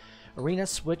up. Arena,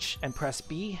 switch, and press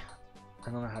B.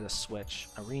 I don't know how to switch.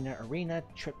 Arena,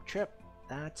 trip.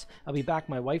 That. I'll be back.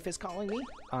 My wife is calling me.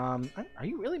 Are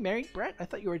you really married, Brett? I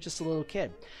thought you were just a little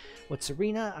kid. What's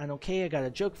Arena? I'm okay. I got a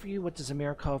joke for you. What does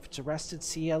Amir call if it's arrested?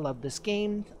 See, I love this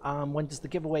game. When does the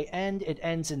giveaway end? It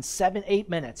ends in 8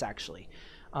 minutes, actually.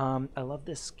 I love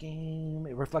this game.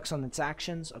 It reflects on its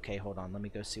actions. Okay, hold on. Let me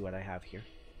go see what I have here.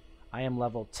 I am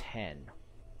level 10.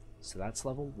 So that's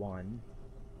level 1.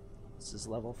 This is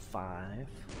level 5.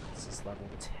 This is level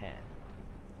 10.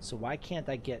 So why can't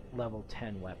I get level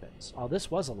 10 weapons? Oh,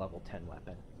 this was a level 10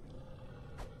 weapon.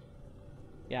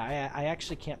 Yeah, I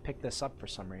actually can't pick this up for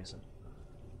some reason.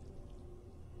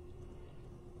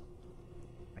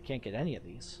 I can't get any of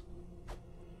these.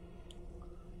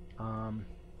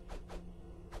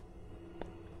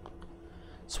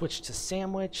 Switch to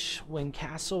sandwich. Win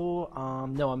castle.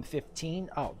 No, I'm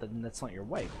 15. Oh, then that's not your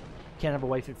wife. Can't have a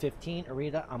wife at 15.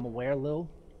 Arita, I'm aware, Lil.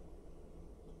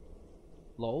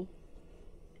 Lol.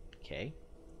 Okay.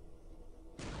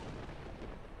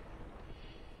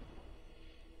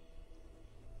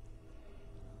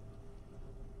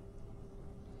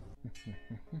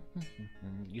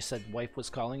 You said wife was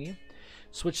calling you?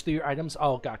 Switch through your items.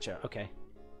 Oh, gotcha. Okay.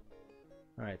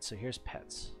 Alright, so here's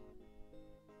pets.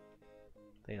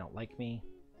 They don't like me.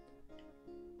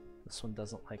 This one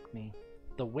doesn't like me.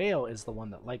 The whale is the one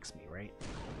that likes me, right?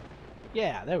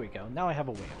 Yeah, there we go. Now I have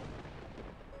a whale.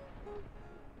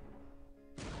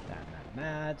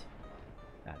 Mad.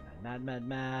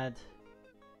 Mad.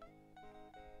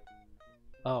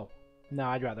 Oh, no,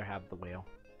 I'd rather have the whale.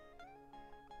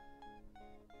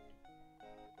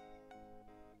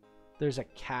 There's a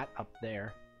cat up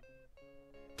there.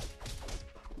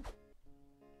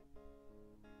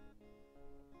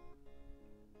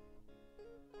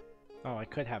 Oh, I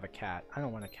could have a cat. I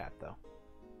don't want a cat, though.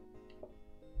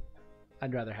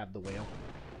 I'd rather have the whale.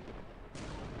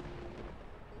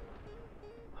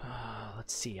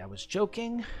 Let's see. I was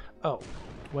joking. Oh,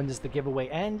 when does the giveaway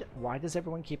end? Why does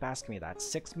everyone keep asking me that?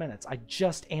 6 minutes. I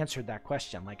just answered that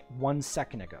question like 1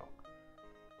 second ago.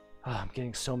 Oh, I'm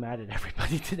getting so mad at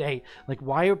everybody today. Like,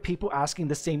 why are people asking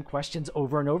the same questions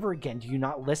over and over again? Do you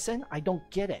not listen? I don't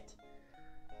get it.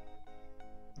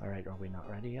 All right, are we not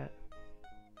ready yet?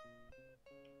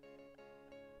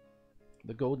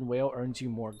 The golden whale earns you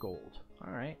more gold.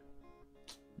 All right.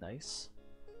 Nice.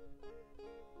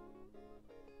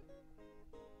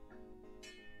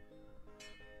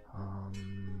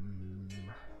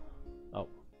 Oh,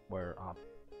 we're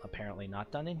apparently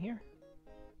not done in here.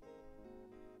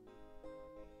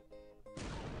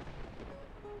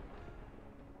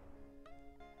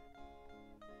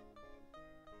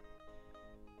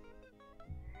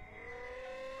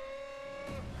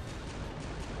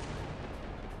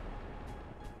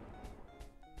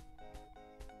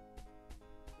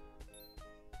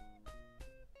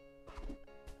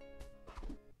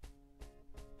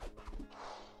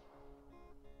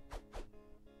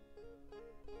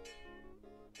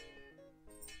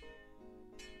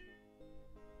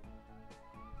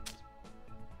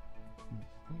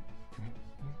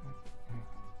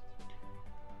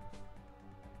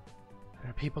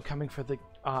 People coming for the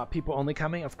people only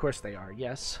coming? Of course they are.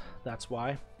 Yes, that's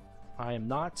why. I am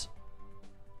not.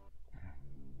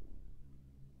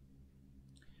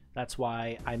 That's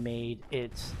why I made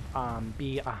it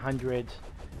be 100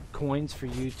 coins for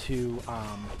you to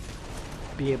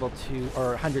be able to, or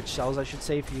 100 shells I should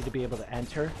say, for you to be able to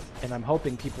enter. And I'm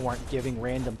hoping people aren't giving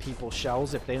random people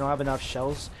shells. If they don't have enough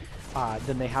shells,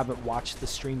 then they haven't watched the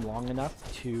stream long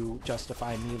enough to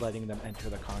justify me letting them enter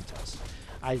the contest.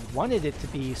 I wanted it to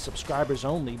be subscribers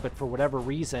only, but for whatever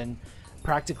reason,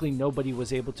 practically nobody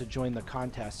was able to join the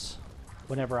contests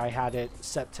whenever I had it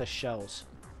set to shells.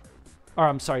 Or,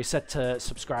 I'm sorry, set to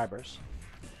subscribers.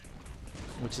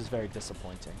 Which is very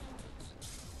disappointing.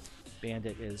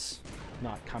 Bandit is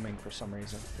not coming for some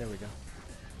reason. There we go.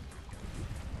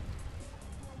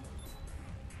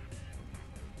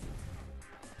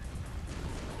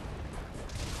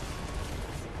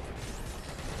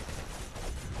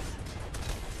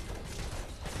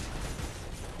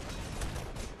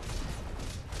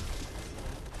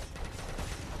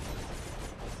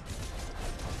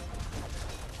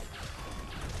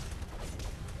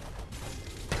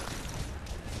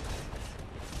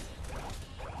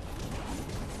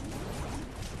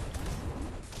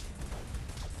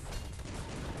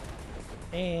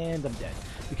 And I'm dead.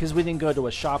 Because we didn't go to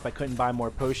a shop, I couldn't buy more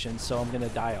potions, so I'm going to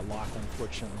die a lot,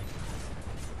 unfortunately.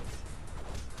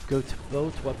 Go to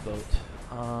boat? What boat?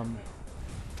 I'm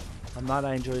not.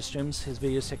 I enjoy streams. His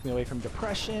videos take me away from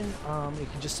depression. You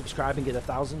can just subscribe and get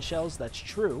 1,000 shells. That's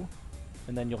true.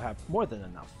 And then you'll have more than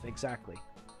enough. Exactly.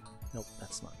 Nope,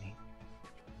 that's not me.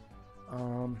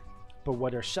 But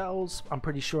what are shells? I'm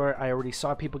pretty sure I already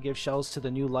saw people give shells to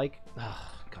the new like...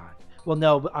 Oh, God. Well,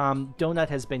 no, Donut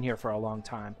has been here for a long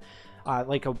time,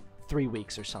 like 3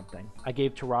 weeks or something. I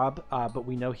gave to Rob, but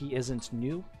we know he isn't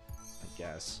new, I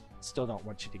guess. Still don't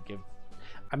want you to give.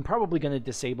 I'm probably going to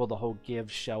disable the whole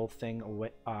give shell thing away.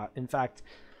 In fact,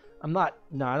 I'm not.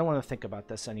 No, I don't want to think about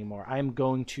this anymore. I am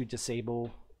going to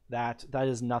disable that. That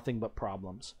is nothing but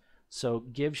problems. So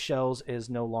give shells is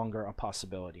no longer a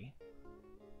possibility.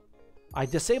 I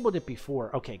disabled it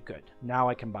before. Okay, good. Now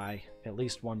I can buy at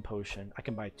least 1 potion. I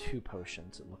can buy 2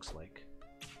 potions, it looks like.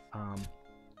 I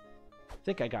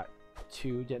think I got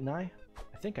 2, didn't I?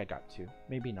 I think I got 2.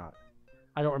 Maybe not.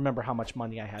 I don't remember how much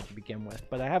money I had to begin with,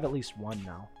 but I have at least 1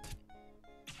 now.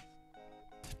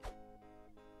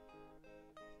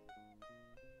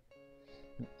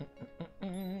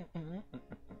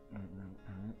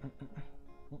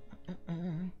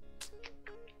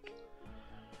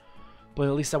 But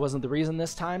at least that wasn't the reason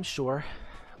this time. Sure.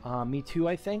 Me too,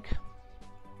 I think.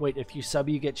 Wait, if you sub,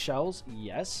 you get shells?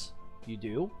 Yes, you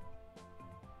do.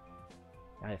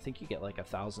 I think you get like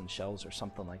 1,000 shells or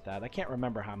something like that. I can't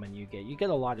remember how many you get. You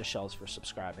get a lot of shells for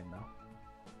subscribing,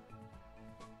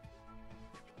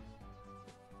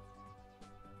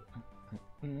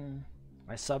 though.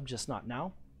 I sub, just not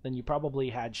now. Then you probably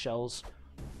had shells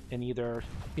in either...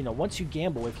 You know, once you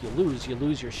gamble, if you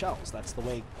lose your shells. That's the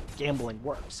way gambling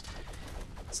works.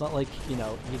 It's not like, you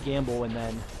know, you gamble and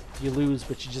then you lose,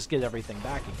 but you just get everything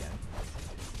back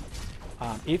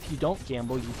again. If you don't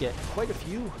gamble, you get quite a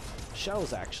few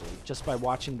shells, actually, just by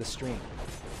watching the stream.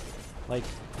 Like,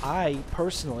 I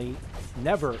personally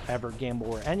never ever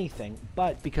gamble or anything,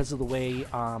 but because of the way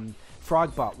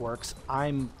Frogbot works,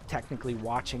 I'm technically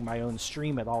watching my own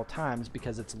stream at all times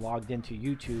because it's logged into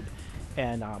YouTube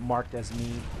and marked as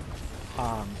me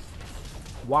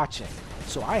watching.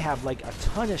 So I have like a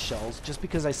ton of shells just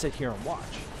because I sit here and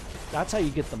watch. That's how you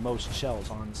get the most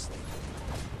shells, honestly.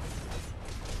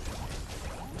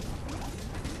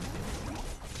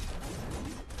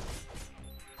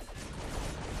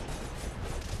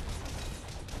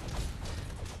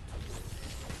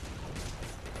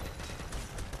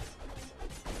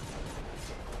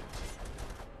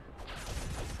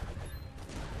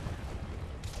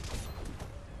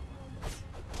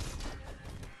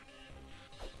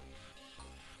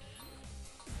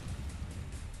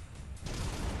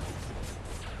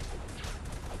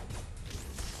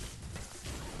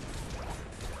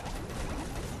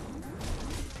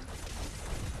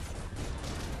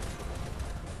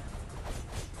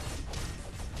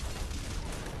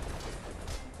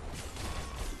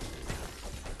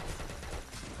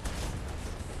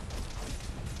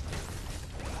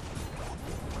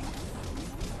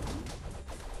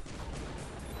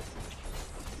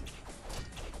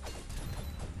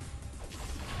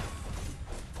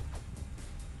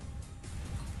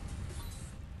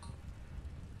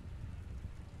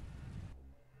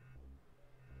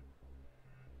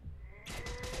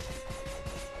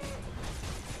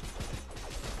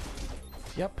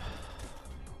 Yep.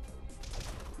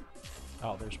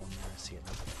 Oh, there's one there. I see it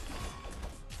now.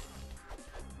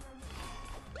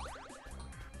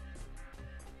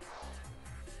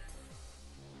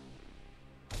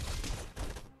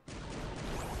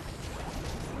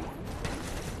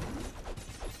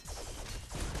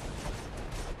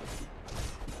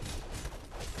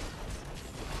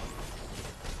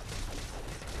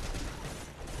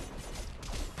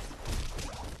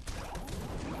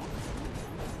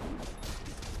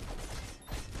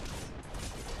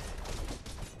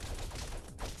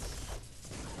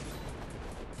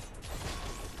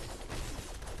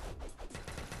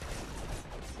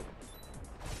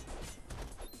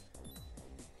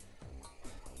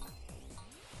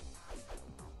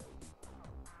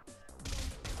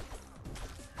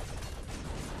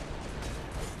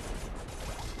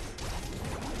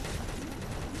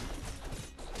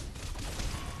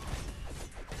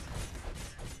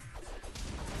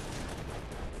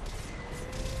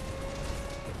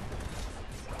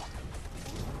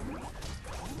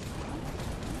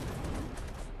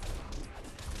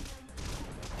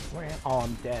 Oh,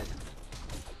 I'm dead.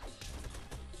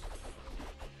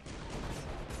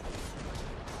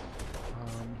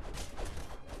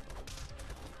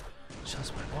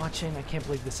 Shells by watching. I can't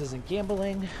believe this isn't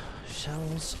gambling.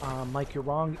 Shells, Mike, you're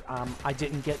wrong. I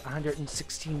didn't get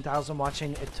 116,000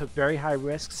 watching. It took very high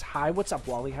risks. Hi, what's up,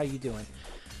 Wally? How you doing?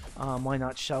 Why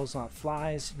not shells, not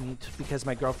flies? Because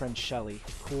my girlfriend's Shelly.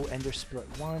 Cool. Ender split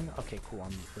 1. Okay, cool.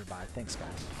 I'm revived. Thanks, guys.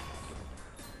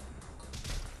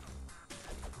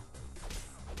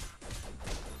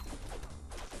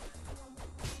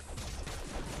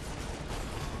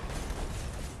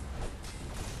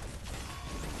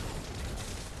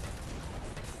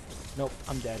 Nope,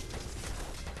 I'm dead.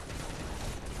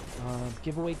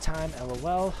 Giveaway time,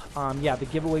 LOL. Yeah, the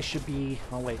giveaway should be...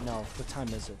 Oh, wait, no. What time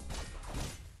is it?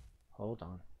 Hold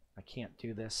on. I can't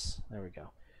do this. There we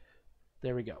go.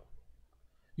 There we go.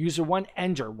 User 1,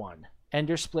 Ender 1.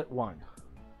 Ender split 1.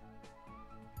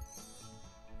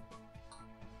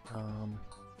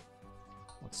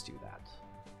 Let's do that.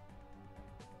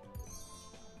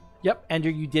 Yep, Ender,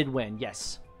 you did win.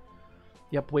 Yes.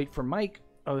 Yep, wait for Mike.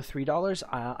 Oh, $3.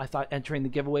 I thought entering the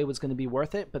giveaway was going to be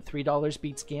worth it, but $3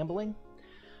 beats gambling.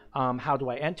 How do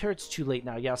I enter? It's too late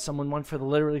now. Yeah, someone won for the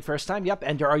literally first time. Yep,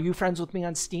 Ender, are you friends with me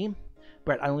on Steam?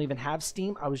 Brett, I don't even have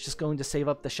Steam. I was just going to save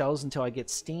up the shells until I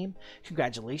get Steam.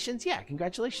 Congratulations. Yeah,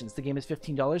 congratulations. The game is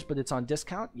 $15, but it's on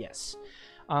discount. Yes.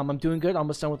 I'm doing good.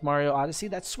 Almost done with Mario Odyssey.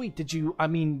 That's sweet. Did you, I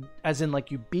mean, as in like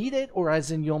you beat it, or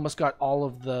as in you almost got all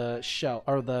of the shell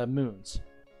or the moons?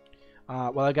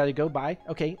 Well, I gotta go. Bye.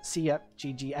 Okay, see ya.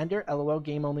 GG Ender. LOL.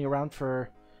 Gamer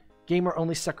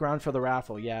only stuck around for the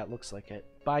raffle. Yeah, it looks like it.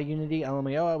 Bye, Unity.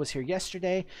 LMAO. I was here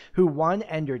yesterday. Who won?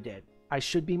 Ender did. I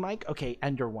should be Mike. Okay,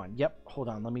 Ender won. Yep. Hold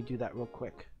on. Let me do that real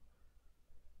quick.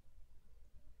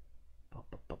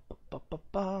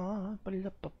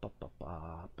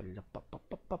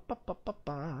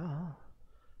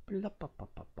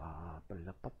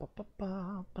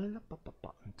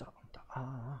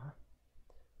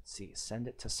 See, send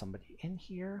it to somebody in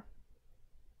here.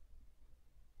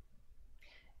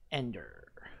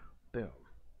 Ender. Boom.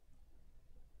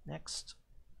 Next.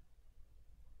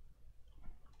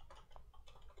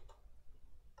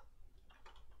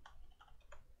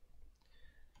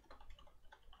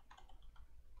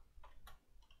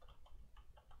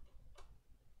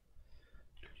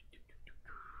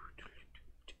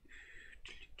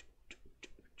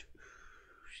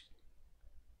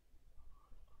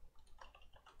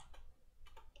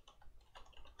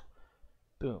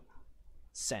 Boom.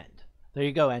 Send. There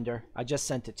you go, Ender. I just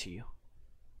sent it to you.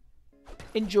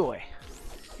 Enjoy.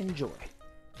 Enjoy.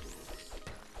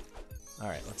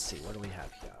 Alright, let's see. What do we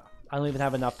have here? I don't even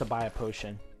have enough to buy a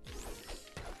potion.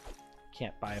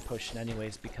 Can't buy a potion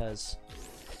anyways because...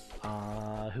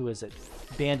 who is it?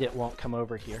 Bandit won't come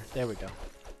over here. There we go.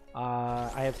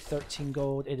 I have 13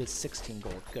 gold. It is 16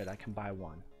 gold. Good, I can buy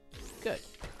one. Good.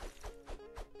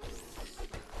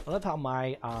 I love how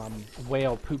my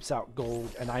whale poops out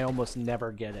gold and I almost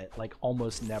never get it. Like,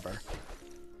 almost never.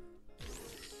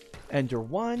 Ender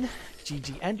 1.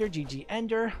 GG Ender, GG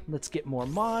Ender. Let's get more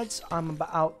mods. I'm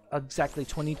about exactly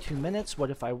 22 minutes. What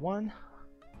if I won?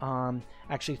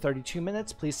 Actually 32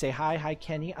 minutes. Please say hi. Hi,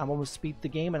 Kenny. I'm almost beat the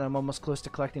game and I'm almost close to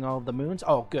collecting all of the moons.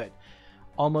 Oh, good.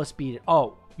 Almost beat it.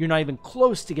 Oh, you're not even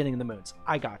close to getting the moons.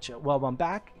 I gotcha. Well, I'm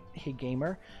back. Hey,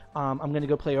 gamer. I'm going to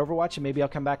go play Overwatch and maybe I'll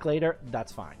come back later.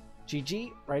 That's fine.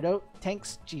 GG. Righto.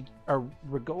 Thanks.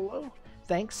 Rigolo.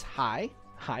 Thanks. Hi.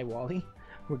 Hi, Wally.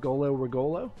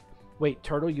 Rigolo. Wait,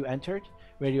 Turtle, you entered?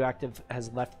 Radioactive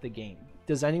has left the game.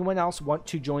 Does anyone else want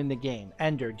to join the game?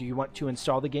 Ender, do you want to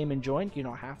install the game and join? You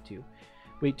don't have to.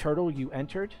 Wait, Turtle, you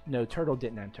entered? No, Turtle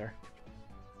didn't enter.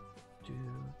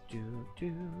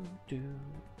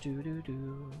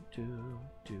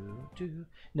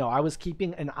 No, I was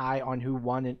keeping an eye on who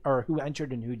won or who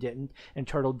entered and who didn't, and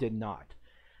Turtle did not.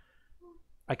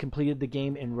 I completed the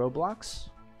game in Roblox.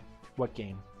 What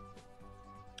game?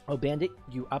 Oh, Bandit,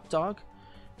 you up, dog?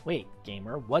 Wait,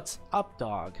 gamer, what's up,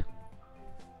 dog?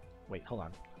 Wait, hold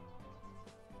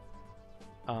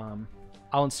on.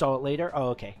 I'll install it later. Oh,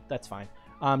 okay, that's fine.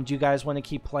 Do you guys want to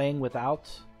keep playing without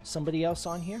somebody else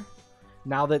on here?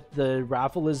 Now that the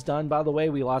raffle is done, by the way,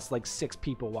 we lost like 6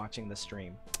 people watching the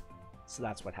stream. So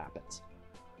that's what happens.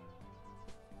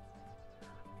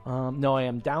 No, I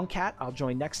am down, cat. I'll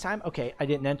join next time. Okay, I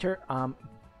didn't enter.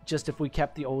 Just if we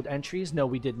kept the old entries. No,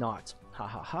 we did not. Ha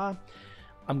ha ha.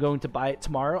 I'm going to buy it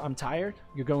tomorrow. I'm tired.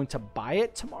 You're going to buy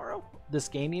it tomorrow? This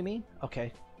game, you mean?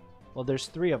 Okay. Well, there's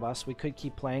 3 of us. We could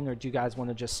keep playing, or do you guys want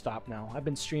to just stop now? I've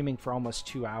been streaming for almost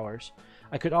 2 hours.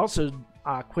 I could also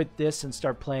quit this and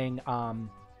start playing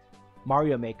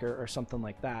Mario Maker or something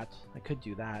like that. I could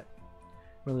do that.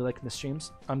 Really liking the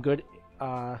streams. I'm good.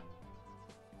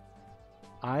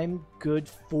 I'm good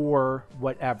for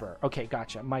whatever. Okay,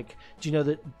 gotcha. Mike, do you know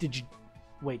that? Did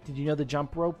you know the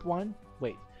jump rope one?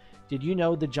 Wait, did you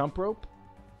know the jump rope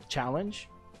challenge?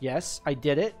 Yes, I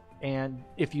did it. And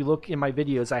if you look in my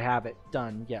videos, I have it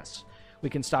done. Yes, we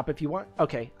can stop if you want.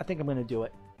 Okay, I think I'm gonna do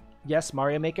it. Yes,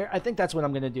 Mario Maker. I think that's what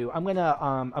I'm gonna do. I'm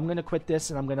gonna quit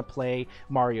this and I'm gonna play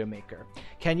Mario Maker.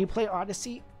 Can you play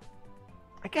Odyssey?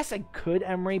 I guess I could,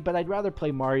 Emery, but I'd rather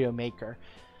play Mario Maker.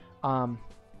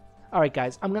 All right,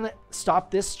 guys, I'm gonna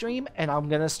stop this stream and I'm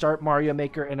gonna start Mario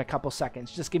Maker in a couple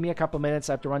seconds. Just give me a couple minutes.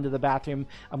 I have to run to the bathroom.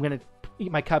 I'm gonna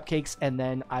eat my cupcakes and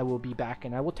then I will be back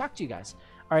and I will talk to you guys.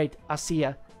 All right, I'll see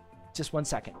ya. Just 1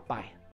 second. Bye.